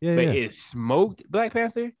 Yeah. But it smoked Black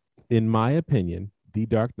Panther. In my opinion, The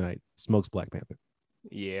Dark Knight smokes Black Panther.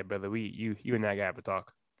 Yeah, brother. You and I got to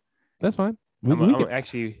talk. That's fine.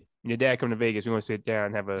 Actually, when your dad come to Vegas, we're gonna sit down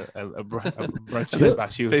and have a brunch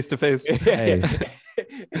about you face to face. Hey,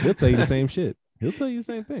 he'll tell you the same shit. He'll tell you the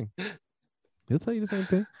same thing.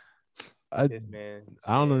 This man.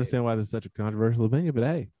 I don't understand why this is such a controversial opinion, but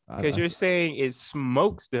hey, Because you're saying it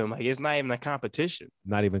smokes them. Like it's not even a competition.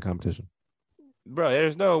 not even competition. Bro,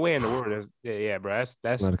 there's no way in the world. Yeah, bro.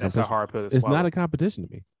 That's Not a a hard pill to It's swallow. not a competition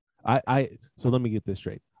to me. So let me get this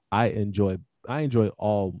straight. I enjoy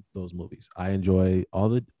all those movies. I enjoy all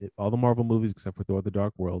the Marvel movies except for Thor: The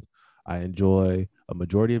Dark World. I enjoy a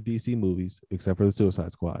majority of DC movies except for the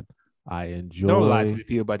Suicide Squad. I enjoy. Don't lie to the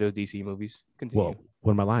people about those DC movies. Continue. Well,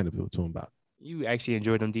 what am I lying to them about? You actually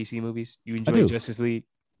enjoy them DC movies? You do. enjoy Justice League?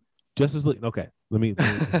 Justice League. Okay, let me you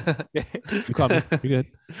caught me. You're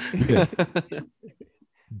good. You're good.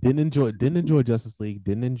 Didn't enjoy Justice League.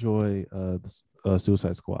 Didn't enjoy the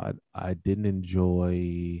Suicide Squad. I didn't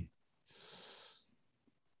enjoy.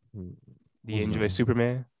 Do you enjoy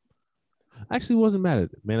Superman? I actually wasn't mad at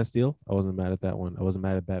it. Man of Steel. I wasn't mad at that one. I wasn't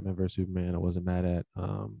mad at Batman vs Superman. I wasn't mad at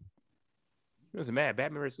You wasn't mad.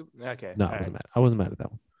 Batman vs Superman. Okay. No, I wasn't mad. I wasn't mad at that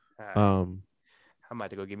one. Right. I'm about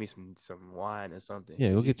to go get me some wine or something.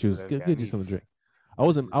 Yeah, go get you something to drink. I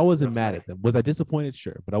wasn't mad at them. Was I disappointed?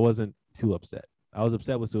 Sure, but I wasn't too upset. I was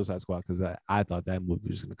upset with Suicide Squad because I thought that movie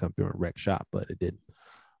was just gonna come through and wreck shop, but it didn't.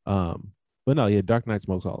 But no, yeah, Dark Knight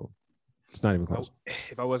smokes all of them. It's not even close.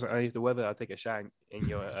 If I wasn't underneath the weather, I'll take a shot in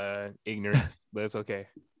your ignorance, but it's okay.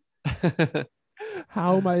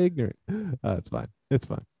 How am I ignorant? It's fine. It's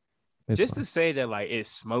fine. Just to say that like it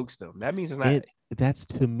smokes them, that means it's not. That's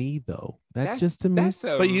to me though. That's just to me.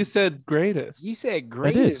 But you said greatest. You said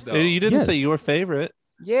greatest though. You didn't say your favorite.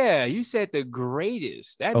 Yeah, you said the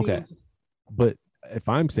greatest. That means. But if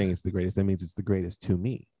I'm saying it's the greatest, that means it's the greatest to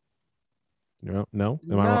me. No. Am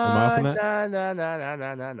I off on that?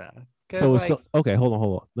 No. So okay, hold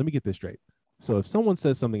on. Let me get this straight. So if someone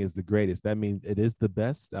says something is the greatest, that means it is the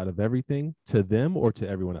best out of everything to them or to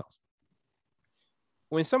everyone else.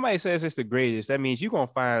 When somebody says it's the greatest, that means you're gonna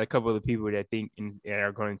find a couple of people that think and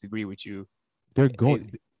are going to agree with you. They're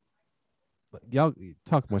going. Y'all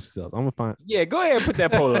talk amongst yourselves. I'm gonna find. Yeah, go ahead and put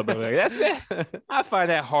that poll up. That's that. I find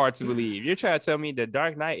that hard to believe. You're trying to tell me The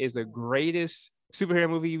Dark Knight is the greatest superhero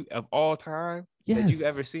movie of all time that you've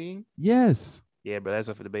ever seen? Yes. Yeah, but that's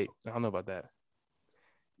up for debate. I don't know about that.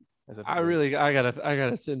 I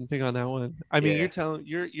gotta sit and think on that one. I mean,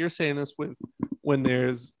 you're saying this with when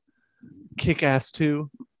there's Kick-Ass 2.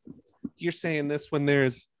 You're saying this when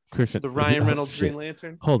there's Christian, the Ryan Reynolds Green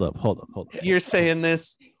Lantern. Hold up. You're saying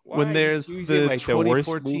this when there's the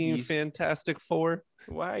 2014 Fantastic Four.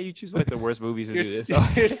 Why are you choosing like the worst movies to do this?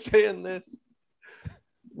 You're saying this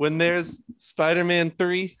when there's Spider-Man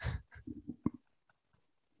 3.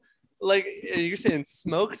 Like, you're saying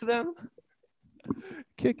smoked them?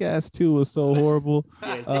 Kick-Ass 2 was so horrible.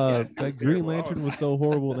 That Green Lantern was so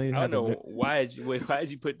horrible. I don't know why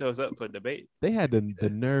did you put those up for debate? They had the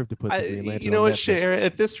nerve to put the Green Lantern. You know what, Cher?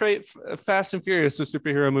 At this rate, Fast and Furious was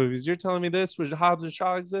superhero movies. You're telling me this? Was Hobbs and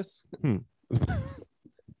Shaw exist?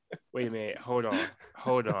 Wait a minute. Hold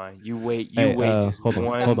on. You wait.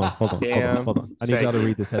 Hold on. I need y'all to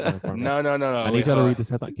read this headline for me. No. I need y'all to read this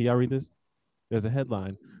headline. Can y'all read this? There's a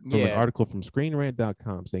headline from an article from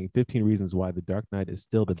ScreenRant.com saying 15 reasons why The Dark Knight is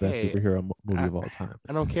still the best superhero movie of all time.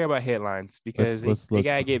 I don't care about headlines because they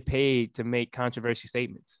gotta get paid to make controversy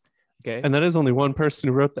statements. Okay, and that is only one person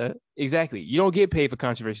who wrote that. Exactly. You don't get paid for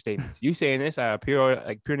controversy statements. You saying this out of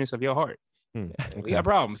pureness of your heart. Okay. We got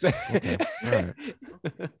problems. Okay. All right.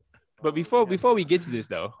 But before we get to this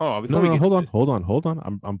though, hold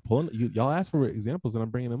on. I'm pulling y'all asked for examples and I'm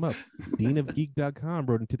bringing them up. Deanofgeek.com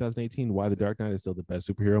wrote in 2018 why The Dark Knight is still the best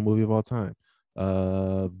superhero movie of all time.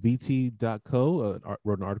 VT.co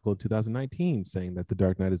wrote an article in 2019 saying that The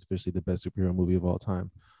Dark Knight is officially the best superhero movie of all time.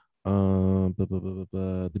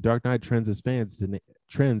 The Dark Knight trends as the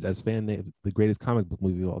greatest comic book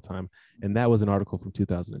movie of all time, and that was an article from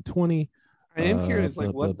 2020. I am curious,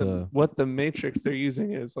 like what the matrix they're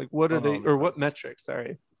using is like. What are they or what metrics?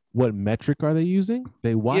 Sorry, what metric are they using?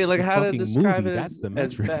 They watch like the how to describe movie. it That's the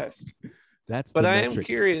metric. Best. That's but the I metric. am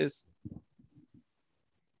curious.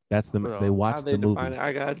 That's the they watch the movie.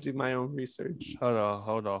 I gotta do my own research.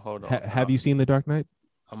 Hold on. Have you seen The Dark Knight?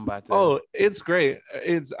 I'm about to. Oh, it's great.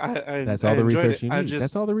 That's all the research you need.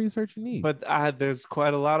 That's all the research you need. But there's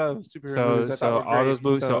quite a lot of superhero movies. So all those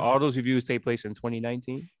movies, so all those reviews take place in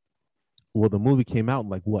 2019. Well, the movie came out in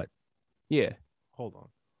like what? Yeah. Hold on.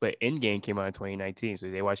 But Endgame came out in 2019, so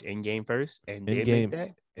they watch Endgame first, and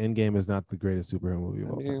Endgame is not the greatest superhero movie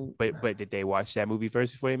of all time. But did they watch that movie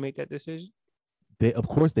first before they make that decision? Of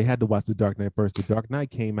course, they had to watch The Dark Knight first. The Dark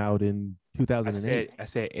Knight came out in 2008. I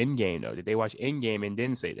said Endgame though. Did they watch Endgame and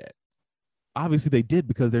didn't say that? Obviously, they did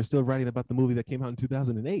because they're still writing about the movie that came out in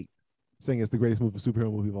 2008, saying it's the greatest superhero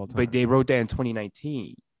movie of all time. But they wrote that in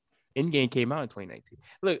 2019. Endgame came out in 2019.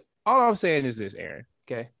 Look, all I'm saying is this, Aaron.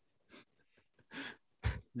 Okay.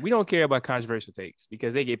 We don't care about controversial takes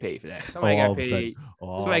because they get paid for that. Somebody all got of a sudden, paid.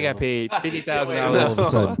 Somebody got paid $50,000 all of a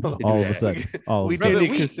sudden, to do all of a that. sudden, all of We a do sudden. Brother,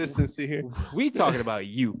 need we- consistency here. We talking about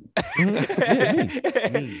you. Yeah,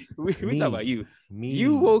 me. We Me. talking about you. Me.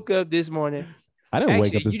 You woke up this morning. I didn't Actually,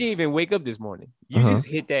 wake up this. you didn't even wake up this morning. You Uh-huh. just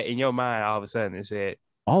hit that in your mind all of a sudden and said,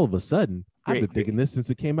 All of a sudden, I've been Great. thinking this since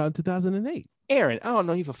it came out in 2008. Aaron, I don't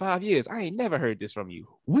know you for 5 years. I ain't never heard this from you.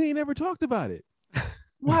 We ain't never talked about it.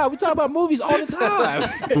 Wow, we talk about movies all the time.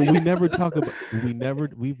 But we never talk about.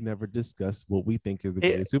 We've never discussed what we think is the It-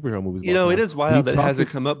 greatest superhero movies. of You all know, it time. is wild We've that it talked hasn't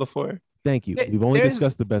to- come up before. Thank you. There- We've only there's-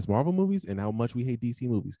 discussed the best Marvel movies and how much we hate DC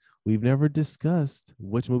movies. We've never discussed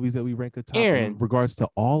which movies that we rank atop Aaron. in regards to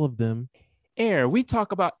all of them. Aaron, we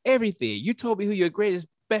talk about everything. You told me who your greatest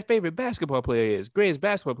favorite basketball player is, greatest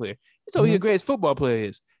basketball player. You told me who your greatest football player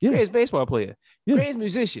is, Yeah. greatest baseball player, Yeah. greatest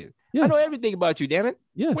musician. Yes. I know everything about you, damn it.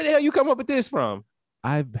 Yes. Where the hell you come up with this from?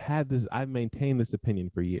 I've maintained this opinion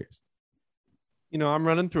for years. You know, I'm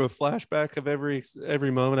running through a flashback of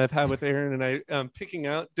every moment I've had with Aaron, and I'm picking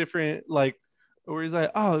out different like where he's like,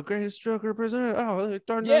 "Oh, the greatest Joker presenter. Oh,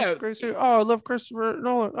 Dark Knight's Yeah. greatest. Oh, I love Christopher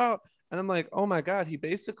Nolan. Oh," and I'm like, "Oh my God, he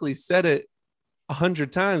basically said it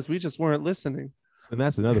 100 times. We just weren't listening." And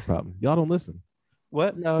that's another problem. Y'all don't listen.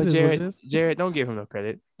 What? No, It is what it Jared, is. Jared, don't give him no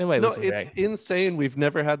credit. Nobody No, listen it's back. insane. We've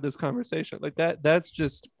never had this conversation like that. That's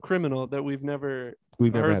just criminal that we've never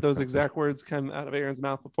We've never heard had those this exact words come out of Aaron's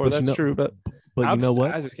mouth before. But you That's know- true, but But you know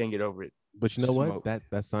what? I just can't get over it. But you know what? Smoke.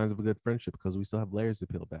 That's signs of a good friendship because we still have layers to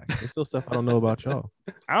peel back. There's still stuff I don't know about y'all.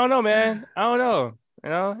 I don't know, man. I don't know. You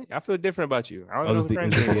know, I feel different about you. I Oh, don't is know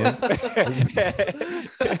this friends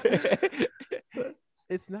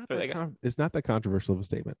It's not But that like- it's not that controversial of a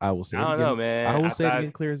statement. I will say I it don't again. know, man. I will say it thought-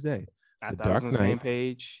 again clear as day. I The thought it was Dark on the same Knight.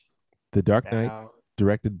 page. The Dark Knight, Now,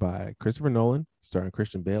 directed by Christopher Nolan, starring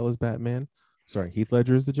Christian Bale as Batman, starring Heath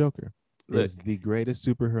Ledger as the Joker, Look. is the greatest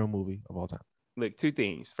superhero movie of all time. look, two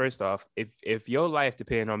things. First off, if your life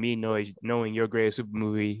depended on me knowing your greatest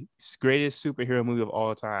greatest superhero movie of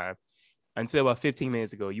all time, until about 15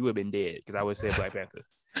 minutes ago, you would have been dead because I would say Black Panther.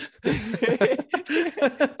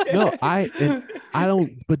 No, I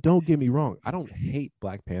don't. But don't get me wrong. I don't hate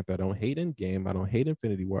Black Panther. I don't hate Endgame. I don't hate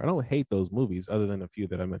Infinity War. I don't hate those movies, other than a few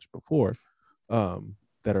that I mentioned before,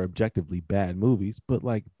 that are objectively bad movies. But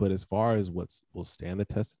as far as what will stand the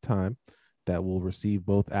test of time, that will receive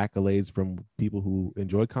both accolades from people who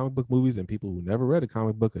enjoy comic book movies and people who never read a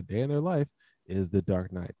comic book a day in their life, is The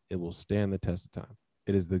Dark Knight. It will stand the test of time.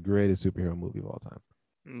 It is the greatest superhero movie of all time,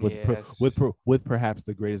 Yes. with perhaps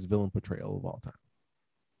the greatest villain portrayal of all time.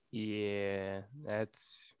 Yeah,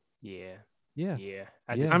 that's yeah. Yeah.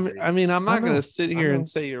 I Yeah. disagree. I mean, I'm I not know, gonna sit I here know, and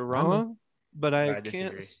say you're I know. wrong, but I I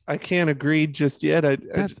disagree. can't agree just yet.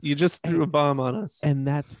 That's- You just threw a bomb on us. And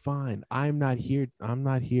that's fine. I'm not here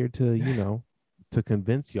to to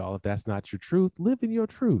convince y'all if that's not your truth. Live in your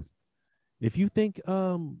truth. If you think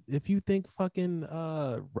fucking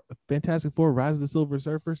Fantastic Four Rise of the Silver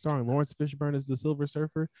Surfer starring Lawrence Fishburne as the Silver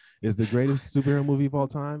Surfer is the greatest superhero movie of all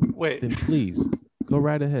time, Wait, then please go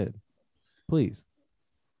right ahead. Please.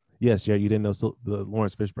 Yes, Jared, you didn't know the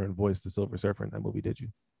Lawrence Fishburne voiced the Silver Surfer in that movie, did you?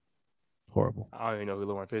 Horrible. I don't even know who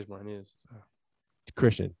Lauren Fishburne is. So.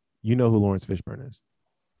 Christian, you know who Lawrence Fishburne is.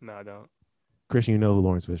 No, I don't. Christian, you know who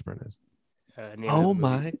Lawrence Fishburne is. Name oh of the movie.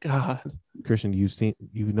 my God. Christian, you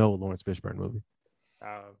know a Lawrence Fishburne movie.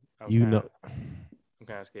 I'm You kinda- know, I'm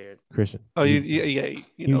kind of scared. Christian. Oh, yeah.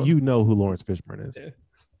 You know who Lawrence Fishburne is. Yeah.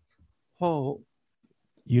 Oh,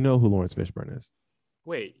 You know who Lawrence Fishburne is.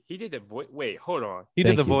 Wait, he did the voice. Wait, hold on. he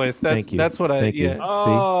Thank did the you. voice. Thank you. That's what I. Thank you. Yeah.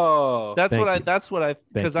 Oh, That's Thank what I. you. That's what I.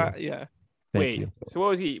 Because Thank I. Yeah. Thank wait. you. So what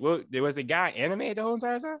was he? Well, there was a guy animated the whole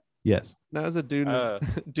entire time. Yes. That was a dude. In Uh,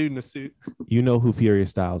 a, dude in a suit. You know who Furious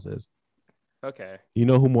Styles is. Okay. You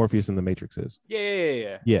know who Morpheus in the Matrix is.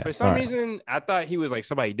 Yeah. Yeah, For some all right. reason, I thought he was like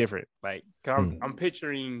somebody different. Like, 'cause I'm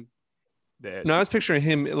picturing that. No, I was picturing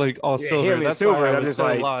him like all yeah, silver. him in That's silver. why I I'm was just so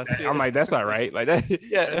like, lost. I'm like, that's not right. Like that.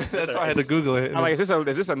 yeah, that's why I had to Google it. I'm like, is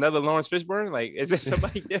this another Lawrence Fishburne? Like, is this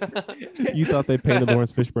somebody different? You thought they painted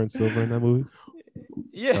Lawrence Fishburne silver in that movie?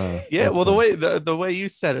 Yeah. yeah. That's Well, funny. the way you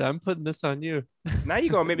said it, I'm putting this on you. Now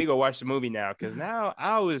you're gonna make me go watch the movie now, because now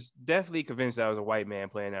I was definitely convinced I was a white man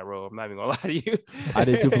playing that role. I'm not even gonna lie to you. I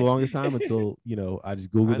did too for the longest time until I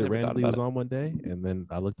just googled I it never thought randomly. It was about on one day, and then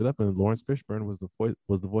I looked it up, and Lawrence Fishburne was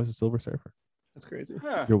the voice of Silver Surfer. That's crazy.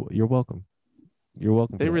 Huh. You're welcome. You're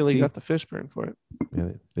welcome. They for that. really See? got the Fishburne for it. Yeah,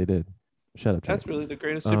 they did. Shut up. That's Jared. really the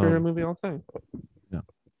greatest superhero Um, movie of all time.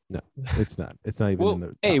 No, it's not. It's not even. Well, in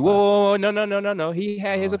the hey, top whoa, no. He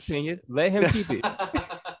had his Oh, opinion. Let him keep it.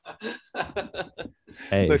 five.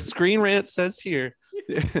 Hey, The Screen Rant says here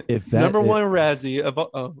If that Number is- one Razzie of all,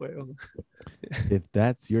 oh wait, hold on. If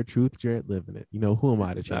that's your truth, Jared, live in it. You know, who am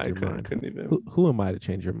I to Nah, change I your couldn't, mind? couldn't even. Who am I to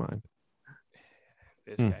change your mind?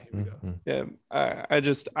 This guy, here we go. Yeah, I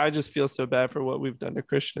just feel so bad for what we've done to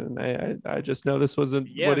Christian. I just know this wasn't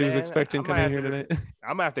Yeah, what he was man, expecting I might coming have here to- tonight. I'm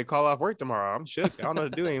gonna have to call off work tomorrow. I'm shook. I don't know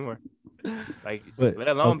what to do anymore. Like, But- let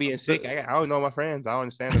alone okay. being sick. I don't know my friends. I don't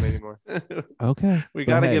understand them anymore. Okay. We but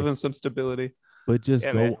got to hey, give him some stability. But just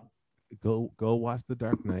Yeah, man. go watch The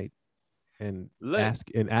Dark Knight and Look.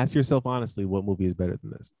 ask yourself honestly, what movie is better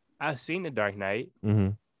than this? I've seen The Dark Knight. Mm-hmm.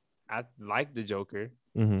 I like the Joker.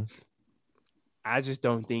 Mm-hmm. I just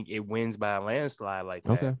don't think it wins by a landslide like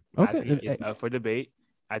that. Okay. I Okay. think it's up for debate.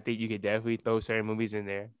 I think you could definitely throw certain movies in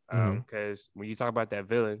there. Mhm. Because when you talk about that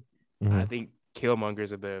villain, Mhm. I think Killmonger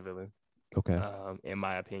is a better villain. Okay. In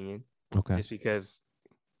my opinion. Okay. Just because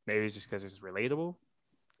maybe it's just because it's relatable.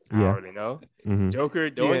 I Yeah. don't really know. Mm-hmm. Joker,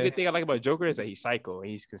 the only Yeah. good thing I like about Joker is that he's psycho.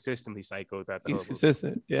 He's consistently psycho throughout the He's whole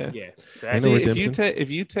consistent. Yeah. movie. Yeah. So Ain't that's, no See, redemption. if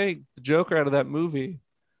you take the Joker out of that movie,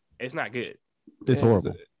 it's not good. It's yeah,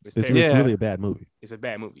 horrible. It's It's, terrible. it's Yeah. really a bad movie. It's a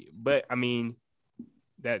bad movie. But I mean,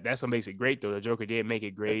 that's what makes it great though. The Joker did make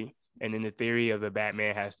it great. And then the theory of the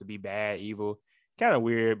Batman has to be bad, evil. Kind of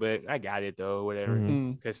weird, but I got it though, whatever.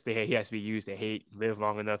 Mhm. Because he has to be used to hate, live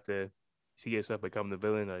long enough to see himself become the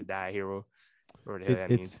villain or die a hero. Or the hell that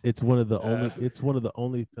means. It's one of the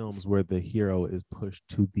only films where the hero is pushed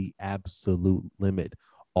to the absolute limit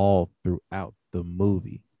all throughout the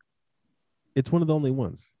movie. It's one of the only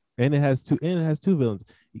ones, and it has two villains.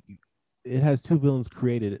 It has two villains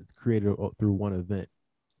created through one event,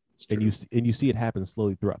 and you see it happen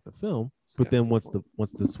slowly throughout the film. But then once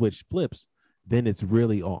the switch flips, then it's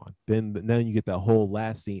really on. Then you get that whole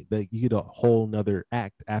last scene. That you get a whole nother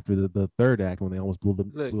act after the third act when they almost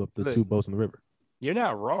blew up the two boats in the river. You're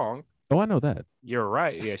not wrong. Oh, I know that. You're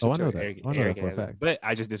right. Yeah, Oh, I shut know your that. arrogant- I know that arrogant for a ass up. fact. But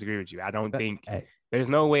I just disagree with you. I don't think Hey, there's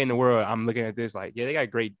no way in the world I'm looking at this like, yeah, they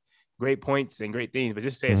got great points and great things, but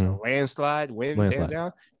just say it's a landslide, win, hands Landslide.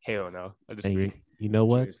 down. Hell no. I and disagree. you know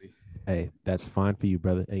what? Seriously. Hey, that's fine for you,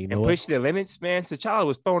 brother. And you know And what? push the limits, man. T'Challa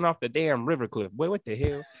was thrown off the damn river cliff. Boy, what the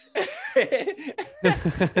hell?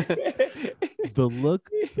 The look,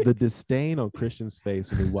 the disdain on Christian's face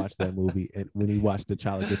when he watched that movie and when he watched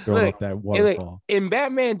T'Challa get thrown Look, off that waterfall. In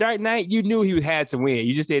Batman Dark Knight, you knew he had to win.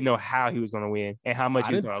 You just didn't know how he was going to win and how much I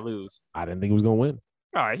he was didn't- going to lose. I didn't think he was gonna win.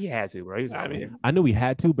 Oh, he had to, bro. He was I going to mean, win. I knew he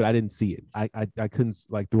had to, but I didn't see it. I couldn't,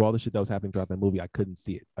 like, through all the shit that was happening throughout that movie, I couldn't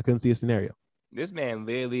see it. I couldn't see a scenario. This man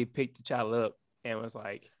literally picked T'Challa up and was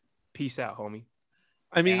like, "Peace out, homie."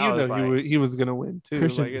 I mean, And I you was know, like- he was gonna win too.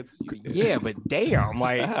 Christian- Like it's Yeah, but damn,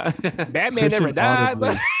 like Batman Christian never died.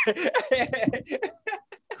 But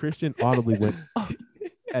Christian audibly went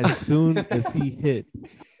as soon as he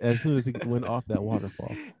went off that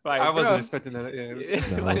waterfall. like, I wasn't bro, expecting that. Yeah, it,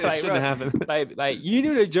 was, No. like, it shouldn't bro, have happened. like you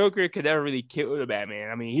knew the Joker could never really kill the Batman.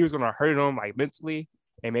 I mean, he was gonna hurt him like mentally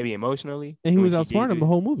and maybe emotionally. And he was which outsmarting him the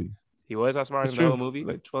whole movie. He was outsmarting It's him the true. whole movie,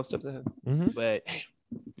 Like 12 steps ahead. Mhm. but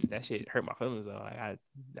that shit hurt my feelings though. Like,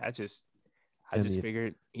 I just And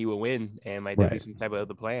figured he would win and like there'd be Right. some type of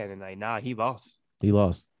other plan. And like, nah, he lost. He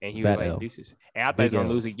lost. And he Fat was L. like, deuces. And I thought he was Big gonna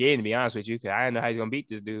lose Ls. again, to be honest with you, because I didn't know how he's gonna beat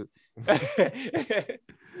this dude.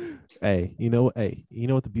 Hey, you know what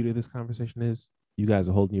the beauty of this conversation is? You guys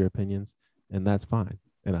are holding your opinions, and that's fine.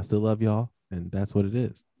 And I still love y'all, and that's what it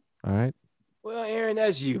is. All right. Well, Aaron,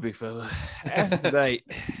 that's you, big fella. After tonight,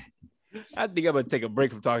 I think I'm gonna take a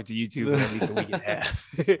break from talking to you two for at least a week and a half.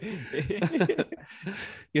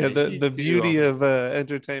 Yeah, You the too, beauty homie. of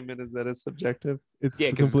entertainment is that it's subjective. It's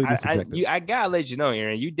Yeah, because completely subjective. I gotta let you know,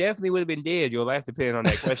 Aaron. You definitely would have been dead. Your life depended on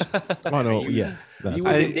that question. oh no, you- yeah, that's You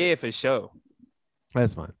fine. would have been dead for sure.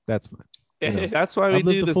 That's fine. That's fine. You know. That's why we I've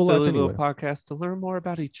lived do a this full life silly little anyway. podcast to learn more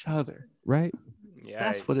about each other. Right? Yeah,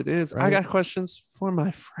 That's what it is. I Right. got questions for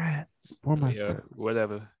my friends. For my yeah, friends.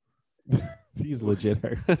 whatever. He's legit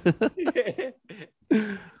hurt.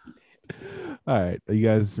 All right. Are you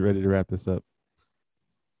guys ready to wrap this up?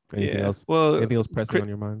 Anything Yeah. else? Well, Anything else pressing Chri- on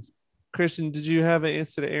your minds? Christian, did you have an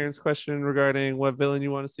answer to Aaron's question regarding what villain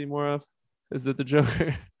you want to see more of? Is it the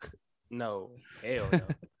Joker? No, hell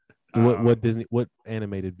no. What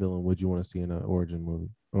animated villain would you want to see in an origin movie,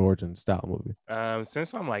 origin style movie?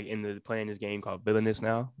 Since I'm like playing this game called Villainous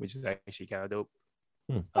now, which is actually kind of dope.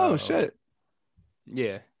 Oh shit!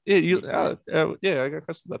 Yeah. Yeah, yeah, I got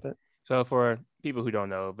questions about that. So for people who don't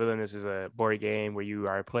know, Villainous is a board game where you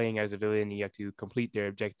are playing as a villain and you have to complete their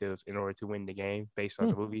objectives in order to win the game based on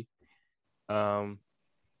the movie.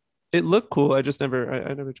 It looked cool. I just never,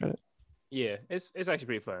 I never tried it. Yeah, it's actually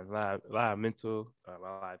pretty fun. A lot of mental, a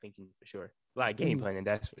lot of thinking for sure. A lot of game planning,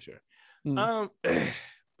 that's for sure. Mm.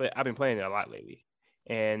 But I've been playing it a lot lately,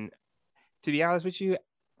 And to be honest with you,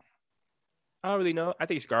 I don't really know. I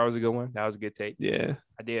think Scar was a good one. That was a good take. Yeah.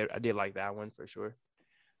 I did like that one for sure.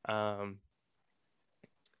 I'm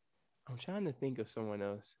trying to think of someone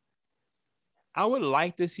else. I would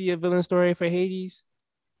like to see a villain story for Hades,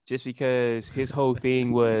 just because his whole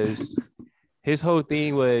thing was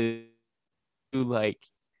like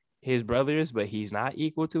his brothers, but he's not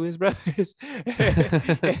equal to his brothers.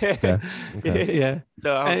 Okay. Yeah.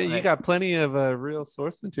 So And you like, got plenty of real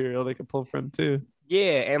source material they could pull from too.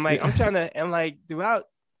 yeah, and like Yeah. I'm trying to, and like throughout,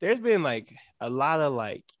 there's been like a lot of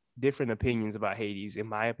like different opinions about Hades, in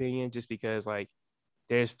my opinion, just because like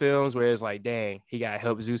there's films where it's like, dang, he gotta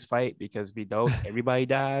help Zeus fight because if he don't, everybody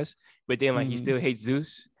dies. But then like he Mhm. still hates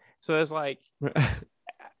Zeus. So it's like,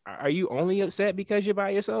 are you only upset because you're by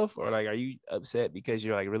yourself, or like are you upset because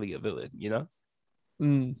you're like really a villain? You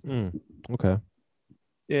know? Okay.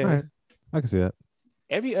 Yeah. All right. I can see that.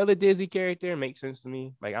 Every other Disney character makes sense to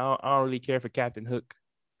me. Like I don't really care for Captain Hook.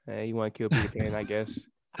 He want to kill Peter Pan, I guess.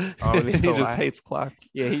 I don't really He know just why. hates clocks.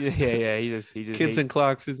 Yeah, he just Kids hates, and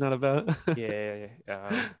clocks. Who's not about? yeah.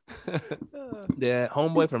 The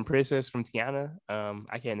homeboy from Princess from Tiana.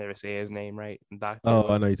 I can't never say his name right. Doctor. Oh,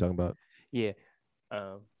 I know you're talking about. Yeah.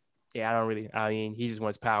 Yeah, I don't really. I mean, he just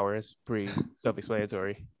wants power. It's pretty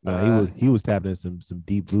self-explanatory. No, he was tapping in some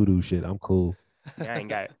deep voodoo shit. I'm cool. Yeah, I ain't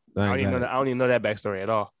got it. I I ain't don't even got know it. that. I don't even know that backstory at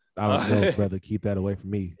all. I don't know, brother. Keep that away from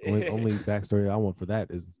me. Only backstory I want for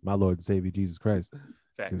that is my Lord and Savior Jesus Christ,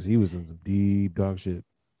 because Facts. he was in some deep dog shit.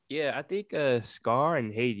 Yeah, I think Scar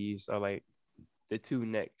and Hades are like the two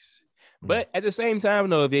next. Mm. But at the same time,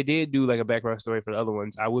 though, if they did do like a background story for the other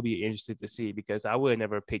ones, I would be interested to see, because I would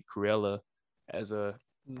never pick Cruella as a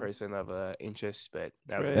person of interest. But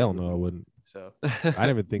that was Right. Hell no, I wouldn't. So I didn't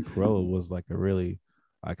even think Cruella was like a really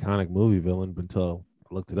iconic movie villain until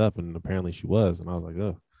I looked it up, and apparently she was, and I was like,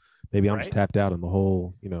 oh, maybe I'm just Right? tapped out on the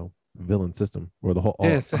whole, villain system, or the whole,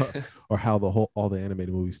 Yes. or how all the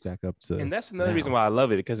animated movies stack up to. And that's another reason now. why I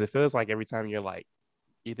love it, because it feels like every time you're like,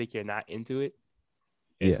 you think you're not into it,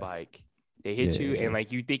 it's Yeah. like they hit you, Yeah. and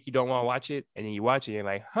like you think you don't want to watch it, and then you watch it, and you're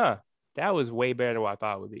like, huh, that was way better than what I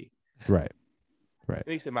thought it would be. Right. At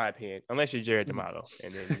least in my opinion, unless you're Jared D'Amato,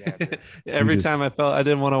 and then you have to, Every just- time I felt I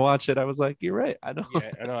didn't want to watch it, I was like, "You're right. I don't."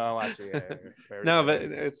 yeah, I know I'll watch it. Yeah, No, but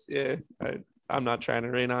it's I'm not trying to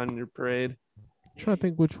rain on your parade. I'm trying to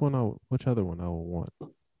think which other one I would want.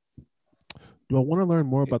 Do I want to learn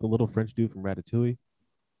more about the little French dude from Ratatouille?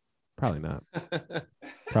 Probably not.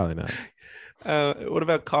 Probably not. What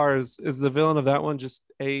about Cars? Is the villain of that one just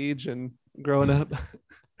age and growing up?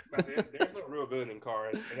 There's no real villain in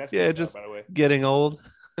Cars, and that's Yeah, Pixar, just- by the way. Getting old.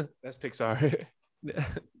 That's Pixar.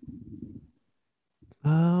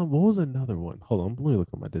 What was another one? Hold on, let me look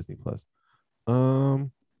at my Disney Plus.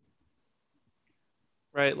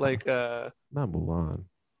 Right, like Not Mulan.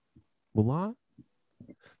 Mulan?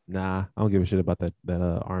 Nah, I don't give a shit about that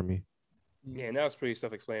army. Yeah, and that was pretty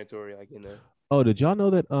self-explanatory. Like in the Oh, did y'all know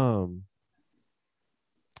that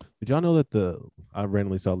I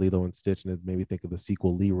randomly saw Lilo and Stitch, and it made me think of the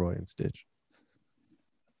sequel Leroy and Stitch.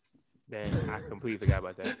 man, I completely forgot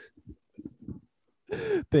about that.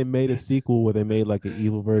 They made a sequel where they made like an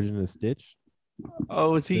evil version of Stitch.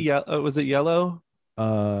 oh, was he yellow? Was it yellow?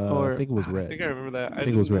 I think it was red. I think I remember that. I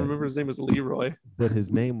think it was didn't red. remember his name was Leroy. But his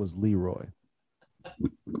name was Leroy.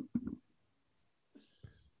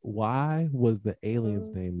 Why was the alien's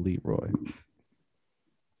name Leroy?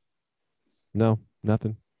 No,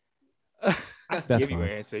 nothing. I That's give you an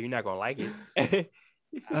fine. answer. You're not gonna like it.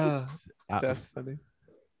 That's funny.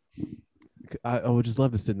 I would just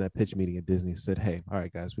love to sit in that pitch meeting at Disney and said, hey, all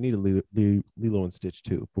right, guys, we need a Lilo and Stitch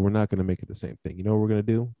too, but we're not going to make it the same thing. You know what we're going to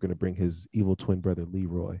do? We're going to bring his evil twin brother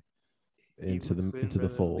Leroy into the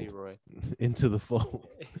fold. Leroy. Into the fold.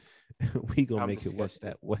 We going to I'm make it work disgusted.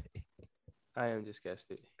 that way. I am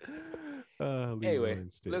disgusted. Leroy Anyway,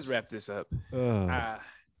 and Stitch. let's wrap this up. Oh,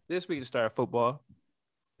 This week to start football.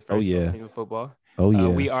 Oh, yeah. opening of football. oh yeah.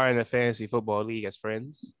 We are in a fantasy football league as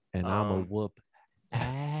friends. and I'm a whoop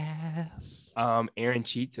ass. Aaron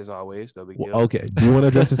cheats as always. No big Well, deal. okay. Do you want to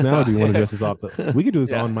address this now, or do you want to address this off the? We can do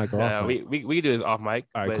this Yeah. on mic or off mic. We can do this off mic.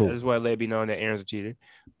 All right, but cool. I just want to let it be known that Aaron's a cheater.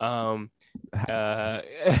 All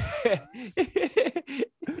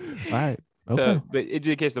right. Okay. So, but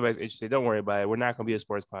in case nobody's interested, don't worry about it. We're not going to be a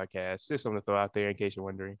sports podcast. Just something to throw out there in case you're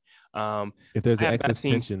wondering. If there's I an have not excess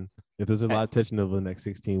seen- tension, if there's a lot of tension over the next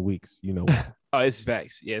 16 weeks, you know what? Oh, this is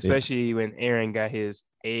facts. Yeah, especially when Aaron got his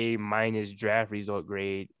A- draft result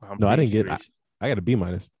grade. No, I didn't get. I got a B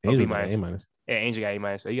minus. Oh, Angel B got minus. A minus. Yeah, Angel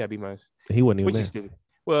got A-. So you got B-. He wasn't even Which there. is stupid.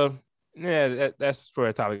 Well, yeah, that's for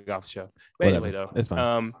a topic off the show. But Whatever. anyway, though, It's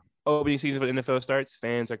fine. opening season for the NFL starts.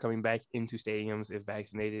 Fans are coming back into stadiums if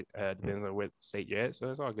vaccinated. Depends on what state you're at. So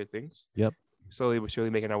it's all good things. Yep. Slowly but surely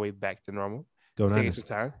making our way back to normal. Go Taking Niners. some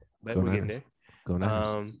time, but Go we're getting Niners. there. Go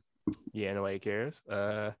Niners. Yeah, nobody cares.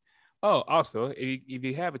 Also, if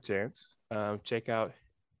you have a chance, check out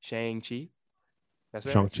Shang-Chi. That's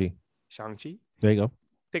right. Shang-Chi. There you go.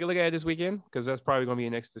 Take a look at it this weekend because that's probably going to be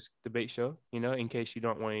the next debate show, in case you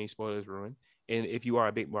don't want any spoilers ruined. And if you are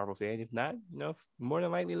a big Marvel fan, if not, more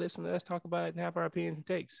than likely listen to us talk about it and have our opinions and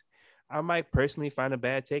takes. I might personally find a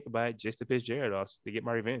bad take about it just to piss Jared off to get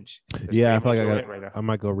my revenge. Yeah, I feel like I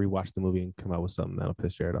might go rewatch the movie and come out with something that'll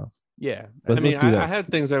piss Jared off. Yeah. I had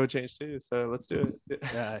things I would change too, so let's do it.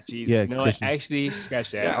 Jesus. Yeah, no, actually,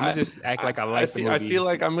 scratch that. I'm going to just act like I like the movie. I feel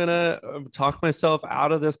like I'm going to talk myself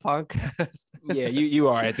out of this podcast. Yeah, you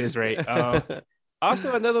are at this rate.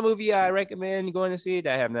 Also, another movie I recommend going to see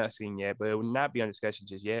that I have not seen yet, but it will not be on discussion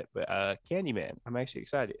just yet. But Candyman, I'm actually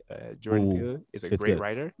excited. Jordan Peele is a great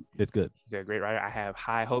writer. It's good. He's a great writer. I have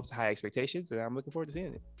high hopes, high expectations, and I'm looking forward to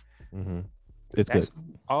seeing it. Mm-hmm. That's good.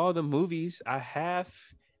 All the movies I have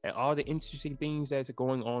and all the interesting things that's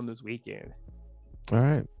going on this weekend. All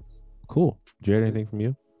right, cool. Jared, anything from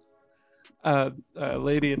you?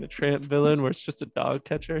 Lady and the Tramp villain, where it's just a dog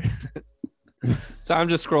catcher. So I'm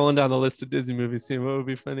just scrolling down the list of Disney movies, seeing what would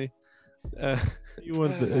be funny. You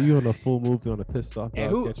want a full movie on a pissed off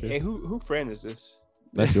dog catcher? And who friend is this?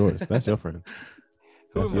 That's yours. That's your friend.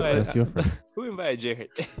 That's your friend. Who invited Jared?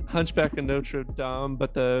 Hunchback of Notre Dame,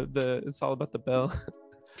 but the it's all about the bell.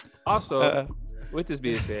 Also, with this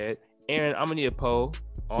being said, Aaron, I'm gonna need a poll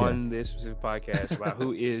on this specific podcast about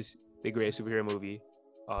who is the greatest superhero movie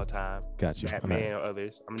all time. Got you. Batman or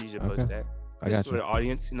others. I'm gonna need you to post that. Just for the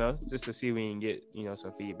audience, just to see if we can get,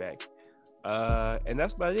 some feedback. And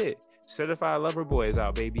that's about it. Certified Lover Boy is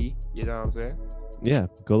out, baby. You know what I'm saying? Yeah,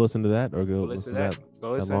 go listen to that or go listen to that.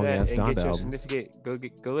 Go listen to that and get your certificate.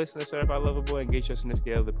 Go listen to Certified Lover Boy and get your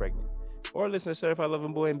certificate of the pregnant. Or listen to Certified Lover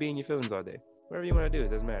Boy and be in your feelings all day. Whatever you want to do,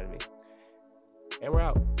 it doesn't matter to me. And we're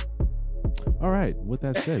out. All right. With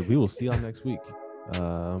that said, we will see y'all next week.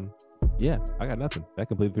 Yeah, I got nothing. That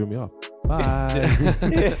completely threw me off. Bye.